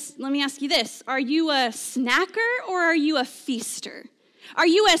because, let me ask you this, are you a snacker or are you a feaster? Are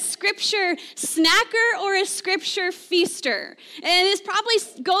you a scripture snacker or a scripture feaster? And this probably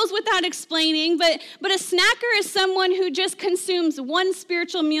goes without explaining, but a snacker is someone who just consumes one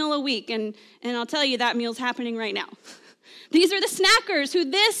spiritual meal a week. And I'll tell you, that meal's happening right now. These are the snackers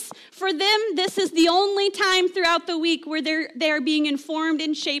who for them, this is the only time throughout the week where they are being informed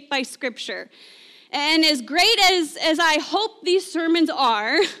and shaped by Scripture. And as great as I hope these sermons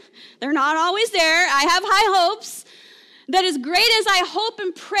are, they're not always there. I have high hopes. That as great as I hope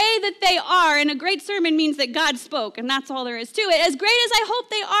and pray that they are, and a great sermon means that God spoke, and that's all there is to it. As great as I hope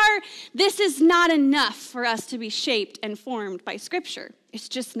they are, this is not enough for us to be shaped and formed by Scripture. It's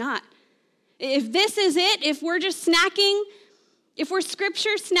just not. If this is it, if we're just snacking, if we're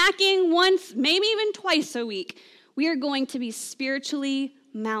scripture snacking once, maybe even twice a week, we are going to be spiritually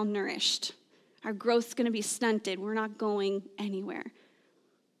malnourished. Our growth's going to be stunted. We're not going anywhere.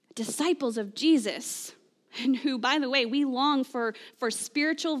 Disciples of Jesus, and who, by the way, we long for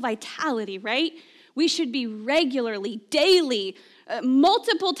spiritual vitality, right? We should be regularly, daily,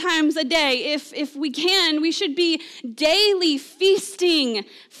 multiple times a day, if we can, we should be daily feasting,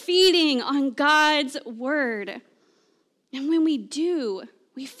 feeding on God's word. And when we do,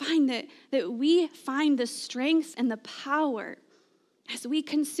 we find that we find the strength and the power as we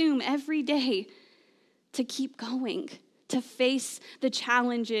consume every day to keep going, to face the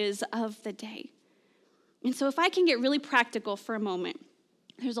challenges of the day. And so if I can get really practical for a moment,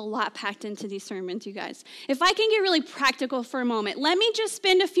 there's a lot packed into these sermons, you guys. If I can get really practical for a moment, let me just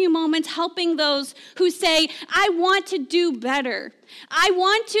spend a few moments helping those who say, I want to do better. I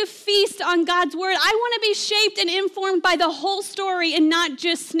want to feast on God's word. I want to be shaped and informed by the whole story and not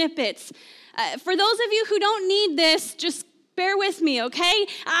just snippets. For those of you who don't need this, just bear with me, okay?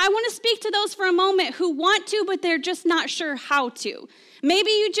 I want to speak to those for a moment who want to, but they're just not sure how to.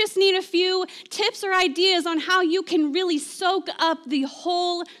 Maybe you just need a few tips or ideas on how you can really soak up the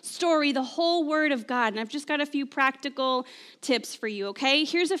whole story, the whole word of God. And I've just got a few practical tips for you, okay?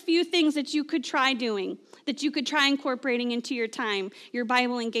 Here's a few things that you could try doing, that you could try incorporating into your time, your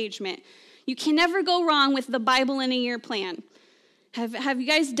Bible engagement. You can never go wrong with the Bible in a year plan. Have you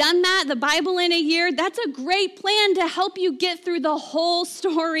guys done that? The Bible in a year? That's a great plan to help you get through the whole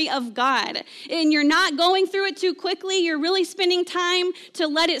story of God. And you're not going through it too quickly. You're really spending time to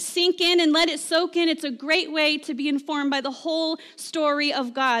let it sink in and let it soak in. It's a great way to be informed by the whole story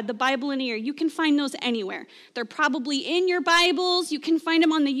of God, the Bible in a year. You can find those anywhere. They're probably in your Bibles. You can find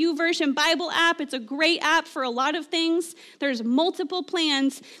them on the YouVersion Bible app. It's a great app for a lot of things. There's multiple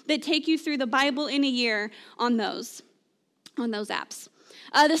plans that take you through the Bible in a year on those apps.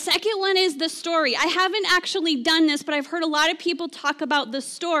 The second one is the story. I haven't actually done this, but I've heard a lot of people talk about the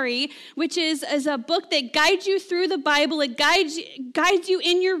story, which is a book that guides you through the Bible. It guides you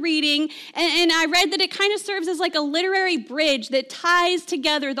in your reading. And I read that it kind of serves as like a literary bridge that ties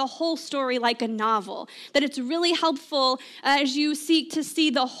together the whole story like a novel. That it's really helpful as you seek to see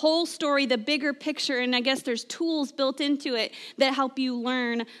the whole story, the bigger picture. And I guess there's tools built into it that help you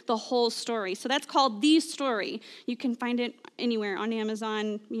learn the whole story. So that's called The Story. You can find it anywhere on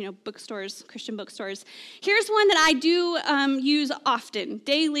Amazon, bookstores, Christian bookstores. Here's one that I do use often,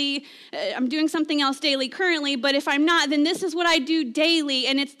 daily. I'm doing something else daily currently, but if I'm not, then this is what I do daily,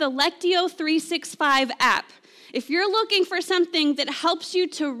 and it's the Lectio 365 app. If you're looking for something that helps you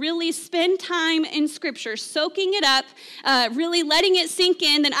to really spend time in Scripture, soaking it up, really letting it sink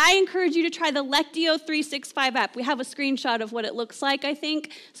in, then I encourage you to try the Lectio 365 app. We have a screenshot of what it looks like, I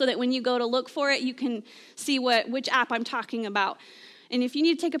think, so that when you go to look for it, you can see which app I'm talking about. And if you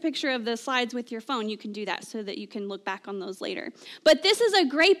need to take a picture of the slides with your phone, you can do that so that you can look back on those later. But this is a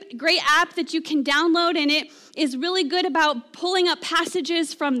great app that you can download, and it is really good about pulling up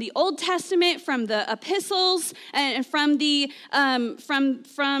passages from the Old Testament, from the epistles, and from the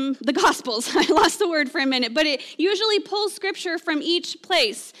Gospels. I lost the word for a minute, but it usually pulls scripture from each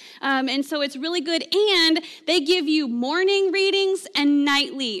place. And so it's really good. And they give you morning readings and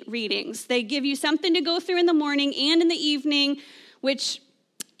nightly readings. They give you something to go through in the morning and in the evening, which,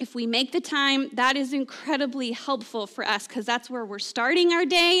 if we make the time, that is incredibly helpful for us because that's where we're starting our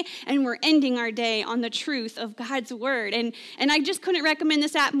day and we're ending our day on the truth of God's word. And I just couldn't recommend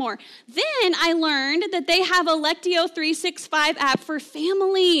this app more. Then I learned that they have a Lectio 365 app for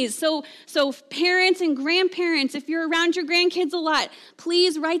families. So parents and grandparents, if you're around your grandkids a lot,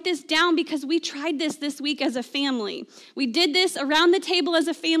 please write this down because we tried this week as a family. We did this around the table as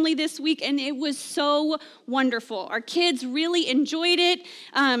a family this week, and it was so wonderful. Our kids really enjoyed it.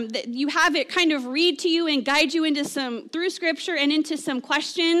 You have it kind of read to you and guide you through scripture and into some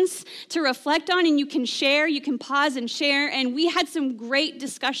questions to reflect on, and you can pause and share, and we had some great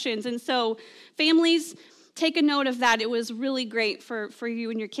discussions. And so families, take a note of that. It was really great for you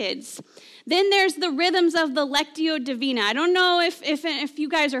and your kids. Then there's the rhythms of the Lectio Divina. I don't know if you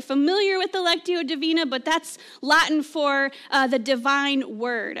guys are familiar with the Lectio Divina, but that's Latin for the divine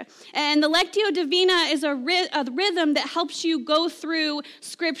word. And the Lectio Divina is a rhythm that helps you go through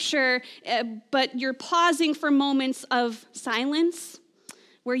scripture, but you're pausing for moments of silence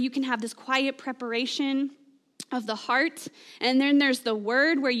where you can have this quiet preparation of the heart. And then there's the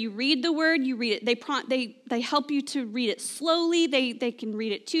word where you read the word, you read it. They help you to read it slowly. They can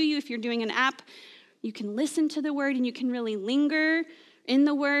read it to you. If you're doing an app, you can listen to the word and you can really linger in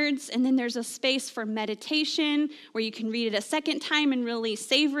the words. And then there's a space for meditation where you can read it a second time and really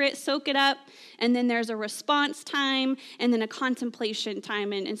savor it, soak it up. And then there's a response time and then a contemplation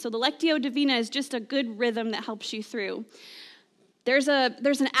time. And so the Lectio Divina is just a good rhythm that helps you through. There's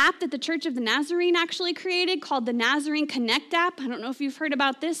an app that the Church of the Nazarene actually created called the Nazarene Connect app. I don't know if you've heard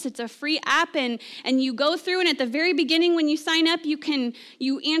about this. It's a free app, and you go through, and at the very beginning when you sign up,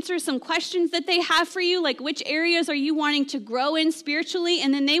 you answer some questions that they have for you, like which areas are you wanting to grow in spiritually,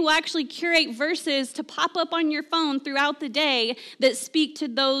 and then they will actually curate verses to pop up on your phone throughout the day that speak to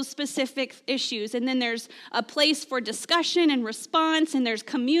those specific issues. And then there's a place for discussion and response, and there's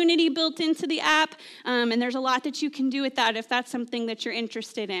community built into the app, and there's a lot that you can do with that if that's something that you're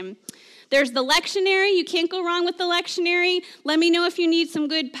interested in. There's the lectionary. You can't go wrong with the lectionary. Let me know if you need some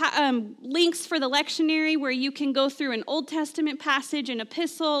good links for the lectionary where you can go through an Old Testament passage, an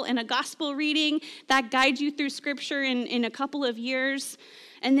epistle, and a gospel reading that guides you through Scripture in a couple of years.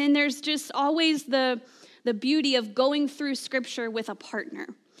 And then there's just always the beauty of going through Scripture with a partner.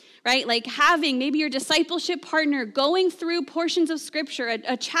 Right? Like having maybe your discipleship partner going through portions of Scripture,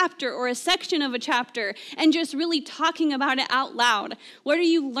 a chapter or a section of a chapter, and just really talking about it out loud. What are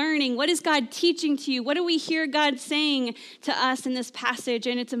you learning? What is God teaching to you? What do we hear God saying to us in this passage?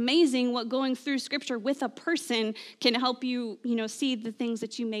 And it's amazing what going through Scripture with a person can help you, see the things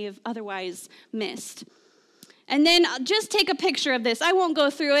that you may have otherwise missed. And then just take a picture of this. I won't go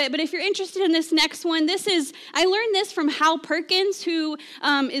through it, but if you're interested in this next one, I learned this from Hal Perkins, who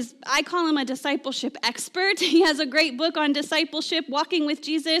I call him a discipleship expert. He has a great book on discipleship, Walking with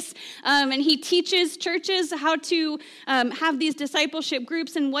Jesus, and he teaches churches how to have these discipleship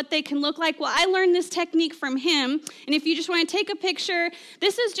groups and what they can look like. Well, I learned this technique from him, and if you just want to take a picture,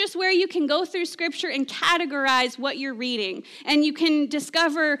 this is just where you can go through Scripture and categorize what you're reading, and you can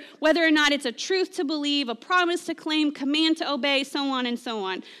discover whether or not it's a truth to believe, a promise to claim, command to obey, so on and so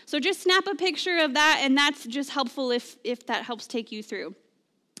on. So just snap a picture of that, and that's just helpful if that helps take you through.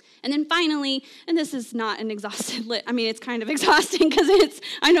 And then finally, and this is not an exhaustive list. I mean, it's kind of exhausting because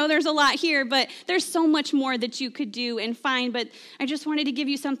I know there's a lot here, but there's so much more that you could do and find. But I just wanted to give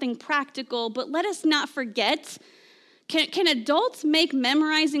you something practical. But let us not forget, can adults make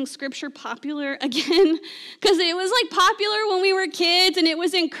memorizing Scripture popular again? Because it was popular when we were kids and it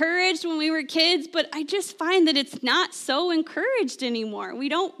was encouraged when we were kids, but I just find that it's not so encouraged anymore. We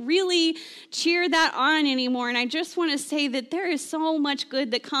don't really cheer that on anymore. And I just want to say that there is so much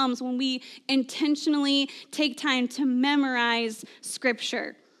good that comes when we intentionally take time to memorize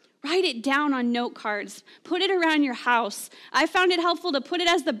Scripture. Write it down on note cards. Put it around your house. I found it helpful to put it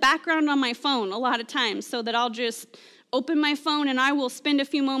as the background on my phone a lot of times so that I'll just open my phone and I will spend a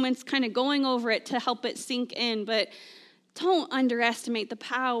few moments kind of going over it to help it sink in. But don't underestimate the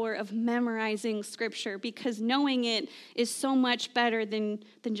power of memorizing Scripture, because knowing it is so much better than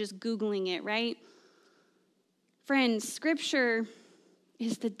just Googling it, right? Friends, Scripture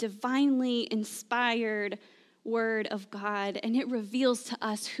is the divinely inspired Word of God, and it reveals to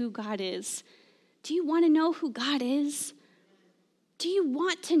us who God is. Do you want to know who God is? Do you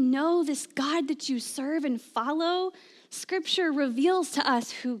want to know this God that you serve and follow? Scripture reveals to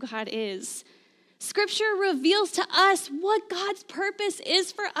us who God is. Scripture reveals to us what God's purpose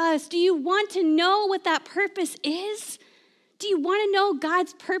is for us. Do you want to know what that purpose is? Do you want to know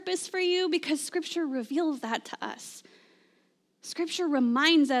God's purpose for you? Because Scripture reveals that to us. Scripture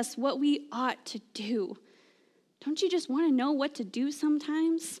reminds us what we ought to do. Don't you just want to know what to do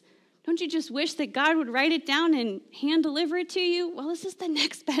sometimes? Don't you just wish that God would write it down and hand deliver it to you? Well, this is the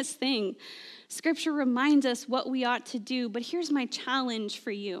next best thing. Scripture reminds us what we ought to do, but here's my challenge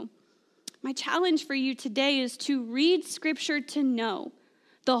for you. My challenge for you today is to read Scripture to know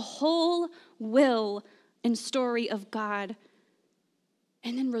the whole will and story of God,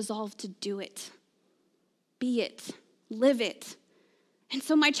 and then resolve to do it. Be it. Live it. And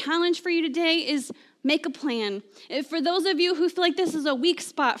so my challenge for you today is make a plan. For those of you who feel like this is a weak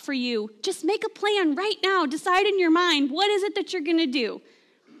spot for you, just make a plan right now. Decide in your mind, what is it that you're going to do?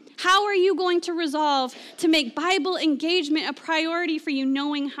 How are you going to resolve to make Bible engagement a priority for you,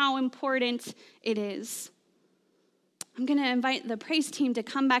 knowing how important it is? I'm going to invite the praise team to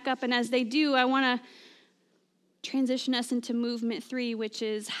come back up, and as they do, I want to transition us into movement 3, which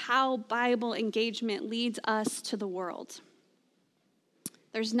is how Bible engagement leads us to the world.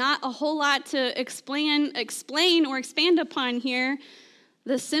 There's not a whole lot to explain or expand upon here.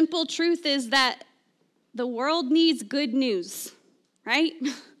 The simple truth is that the world needs good news, right?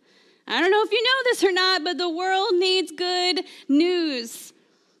 I don't know if you know this or not, but the world needs good news,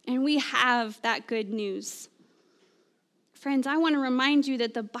 and we have that good news. Friends, I want to remind you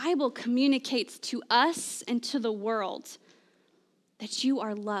that the Bible communicates to us and to the world that you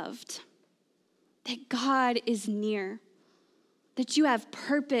are loved, that God is near, that you have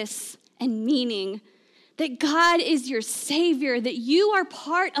purpose and meaning, that God is your Savior, that you are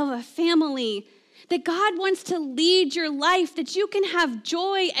part of a family, that God wants to lead your life, that you can have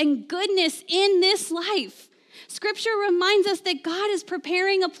joy and goodness in this life. Scripture reminds us that God is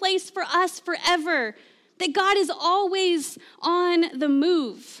preparing a place for us forever, that God is always on the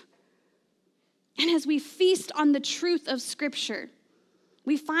move. And as we feast on the truth of Scripture,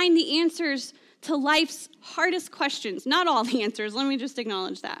 we find the answers to life's hardest questions. Not all the answers, let me just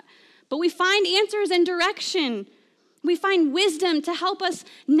acknowledge that. But we find answers and direction. We find wisdom to help us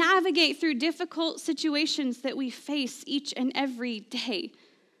navigate through difficult situations that we face each and every day.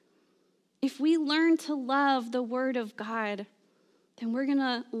 If we learn to love the Word of God, then we're going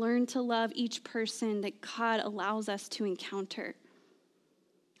to learn to love each person that God allows us to encounter.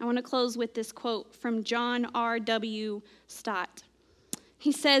 I want to close with this quote from John R.W. Stott.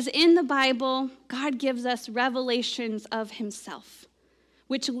 He says, in the Bible, God gives us revelations of himself,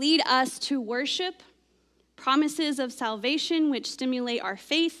 which lead us to worship, promises of salvation, which stimulate our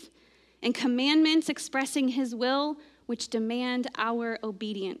faith, and commandments expressing his will, which demand our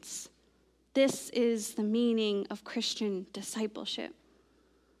obedience. This is the meaning of Christian discipleship.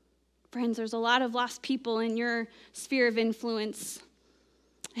 Friends, there's a lot of lost people in your sphere of influence.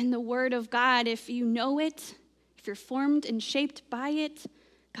 And the Word of God, if you know it, if you're formed and shaped by it,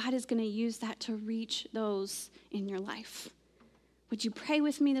 God is going to use that to reach those in your life. Would you pray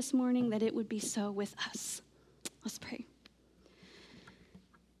with me this morning that it would be so with us? Let's pray.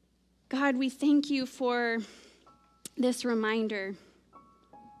 God, we thank you for this reminder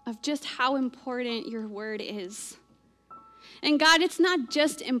of just how important your word is. And God, it's not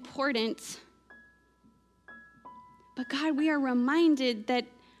just important, but God, we are reminded that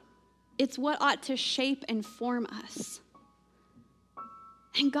it's what ought to shape and form us.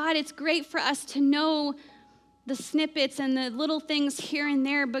 And God, it's great for us to know the snippets and the little things here and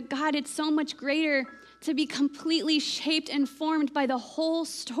there, but God, it's so much greater to be completely shaped and formed by the whole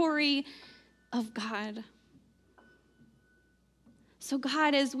story of God. So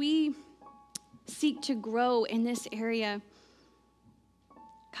God, as we seek to grow in this area,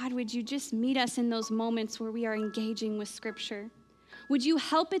 God, would you just meet us in those moments where we are engaging with Scripture? Would you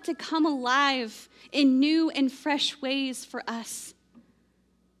help it to come alive in new and fresh ways for us?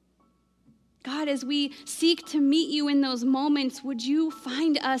 God, as we seek to meet you in those moments, would you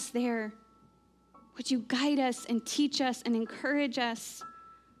find us there? Would you guide us and teach us and encourage us?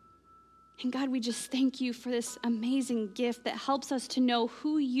 And God, we just thank you for this amazing gift that helps us to know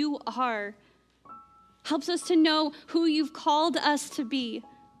who you are, helps us to know who you've called us to be.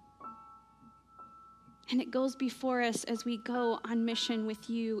 And it goes before us as we go on mission with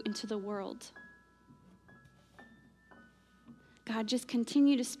you into the world. God, just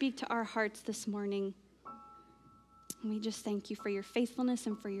continue to speak to our hearts this morning. And we just thank you for your faithfulness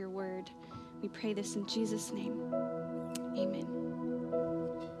and for your word. We pray this in Jesus' name. Amen.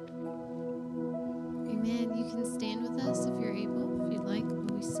 Amen. You can stand with us if you're able, if you'd like,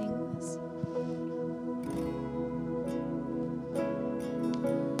 while we sing this.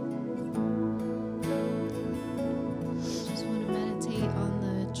 Just want to meditate on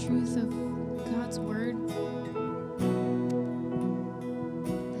the truth of God's word,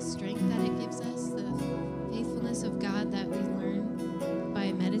 the strength that it gives us, the faithfulness of God that we learn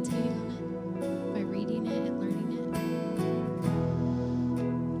by meditating on it, by reading it and learning it.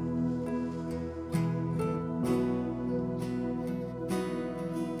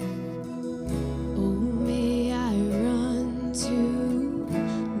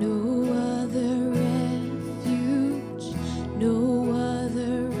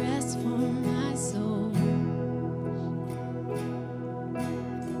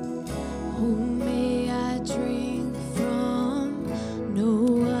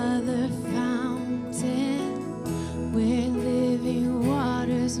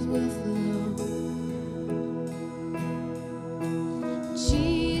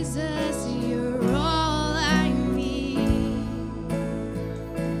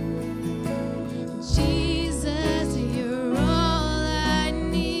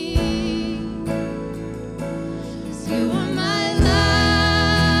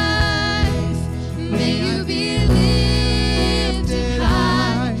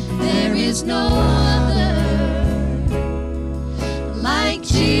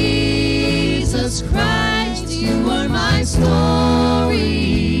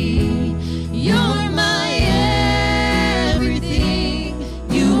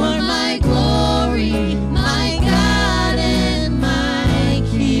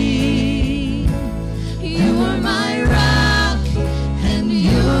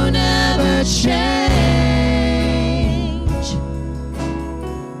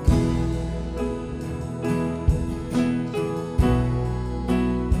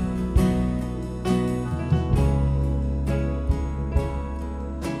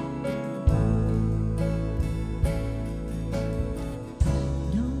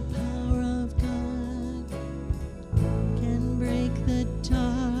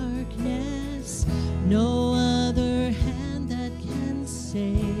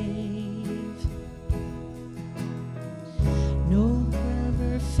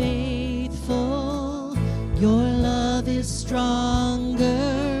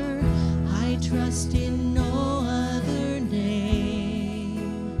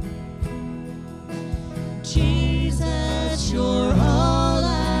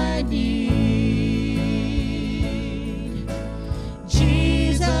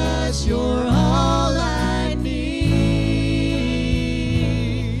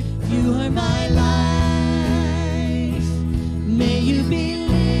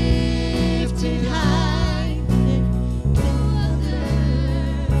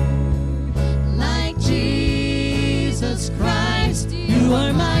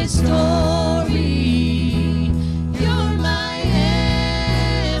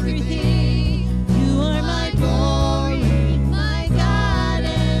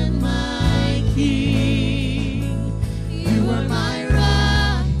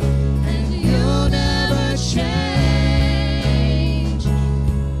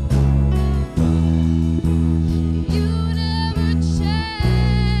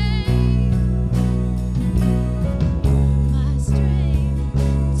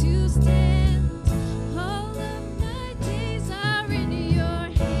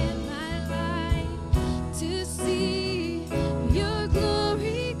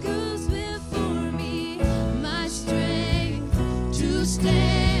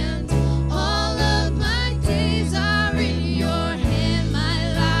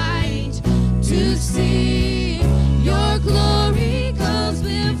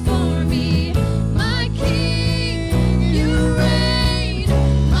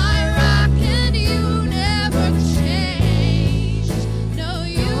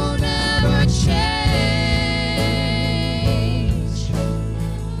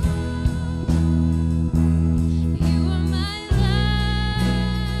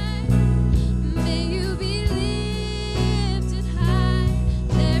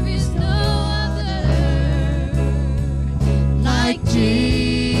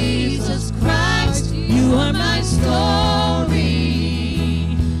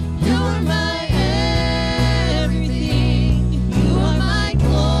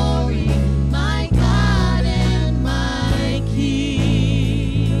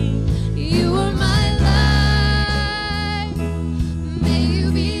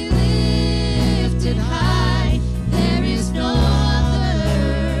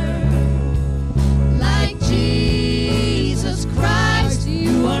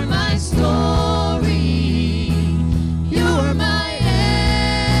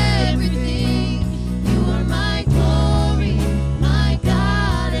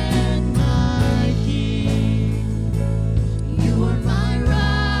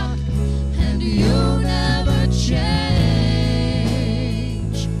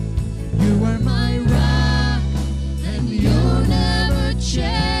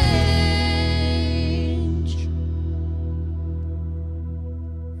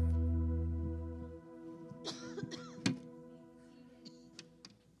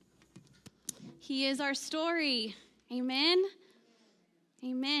 He is our story. Amen.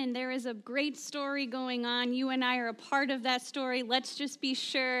 Amen. There is a great story going on. You and I are a part of that story. Let's just be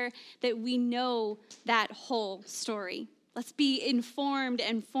sure that we know that whole story. Let's be informed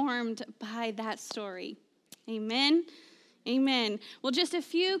and formed by that story. Amen. Amen. Well, just a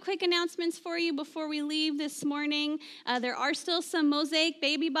few quick announcements for you before we leave this morning. There are still some Mosaic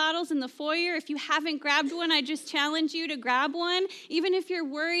baby bottles in the foyer. If you haven't grabbed one, I just challenge you to grab one. Even if you're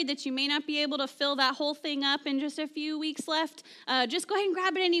worried that you may not be able to fill that whole thing up in just a few weeks left, just go ahead and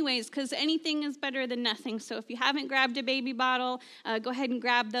grab it anyways, because anything is better than nothing. So if you haven't grabbed a baby bottle, go ahead and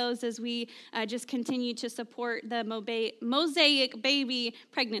grab those as we just continue to support the Mosaic Baby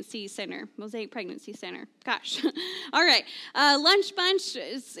Pregnancy Center. Mosaic Pregnancy Center. Gosh. All right. Lunch Bunch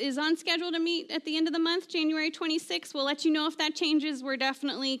is on schedule to meet at the end of the month, January 26th. We'll let you know if that changes. We're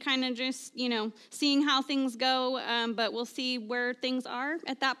definitely kind of just, seeing how things go, but we'll see where things are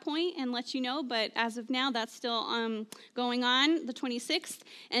at that point and let you know. But as of now, that's still going on, the 26th.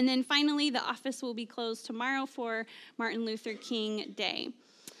 And then finally, the office will be closed tomorrow for Martin Luther King Day.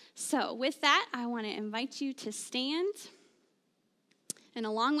 So with that, I want to invite you to stand. And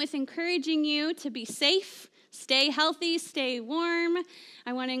along with encouraging you to be safe, stay healthy, stay warm,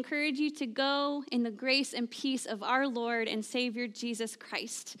 I want to encourage you to go in the grace and peace of our Lord and Savior Jesus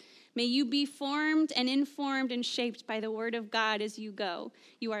Christ. May you be formed and informed and shaped by the word of God as you go.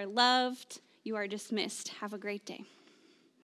 You are loved. You are dismissed. Have a great day.